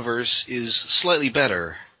the universe is slightly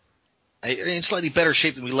better, in slightly better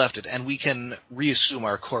shape than we left it, and we can reassume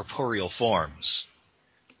our corporeal forms.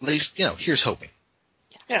 At least, here's hoping.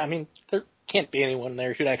 Yeah, I mean, there can't be anyone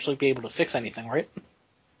there who'd actually be able to fix anything, right?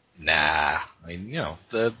 Nah. I mean,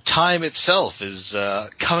 the time itself is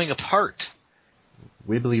coming apart.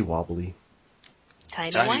 Wibbly wobbly.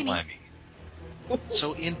 Timey-wimey.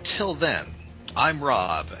 So until then, I'm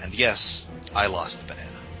Rob, and yes, I lost the banana.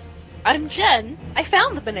 I'm Jen. I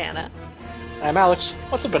found the banana. I'm Alex.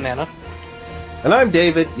 What's a banana? And I'm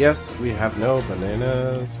David. Yes, we have no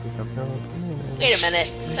bananas. We have no bananas. Wait a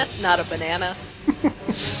minute. That's not a banana.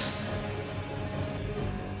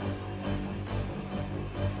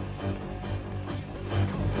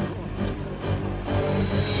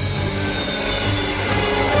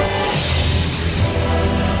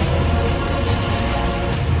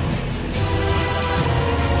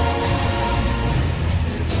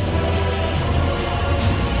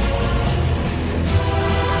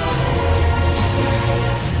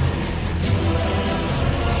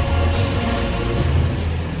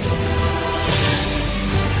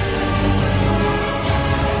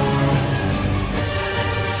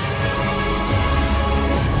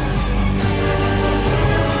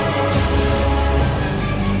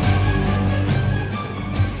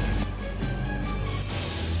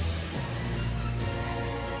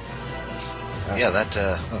 Yeah,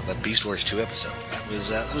 that Beast Wars 2 episode.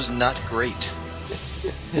 That was not great.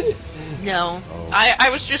 No. Oh. I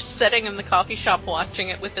was just sitting in the coffee shop watching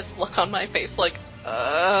it with this look on my face like,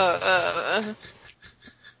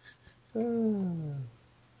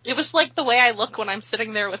 It was like the way I look when I'm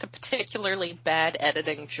sitting there with a particularly bad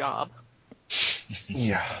editing job.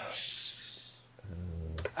 Yeah.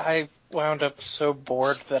 I wound up so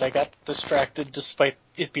bored that I got distracted despite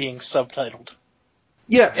it being subtitled.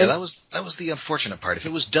 Yeah, Yeah, that was the unfortunate part. If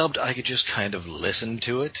it was dubbed, I could just kind of listen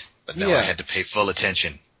to it, but no, Yeah. I had to pay full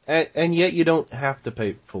attention. and yet you don't have to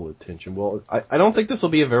pay full attention. Well, I don't think this will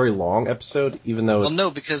be a very long episode, even though Well, it's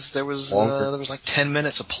no, because there was like 10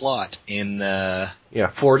 minutes of plot in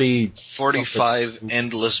 40 45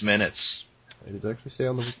 endless minutes. Does it actually say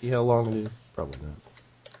on the wiki how long it is? Probably not.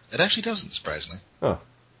 It actually doesn't, surprisingly. Oh, I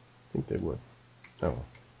think they would. Oh.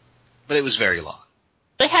 But it was very long.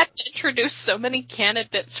 They had to introduce so many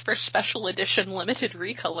candidates for special edition limited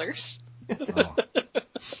recolors. Oh.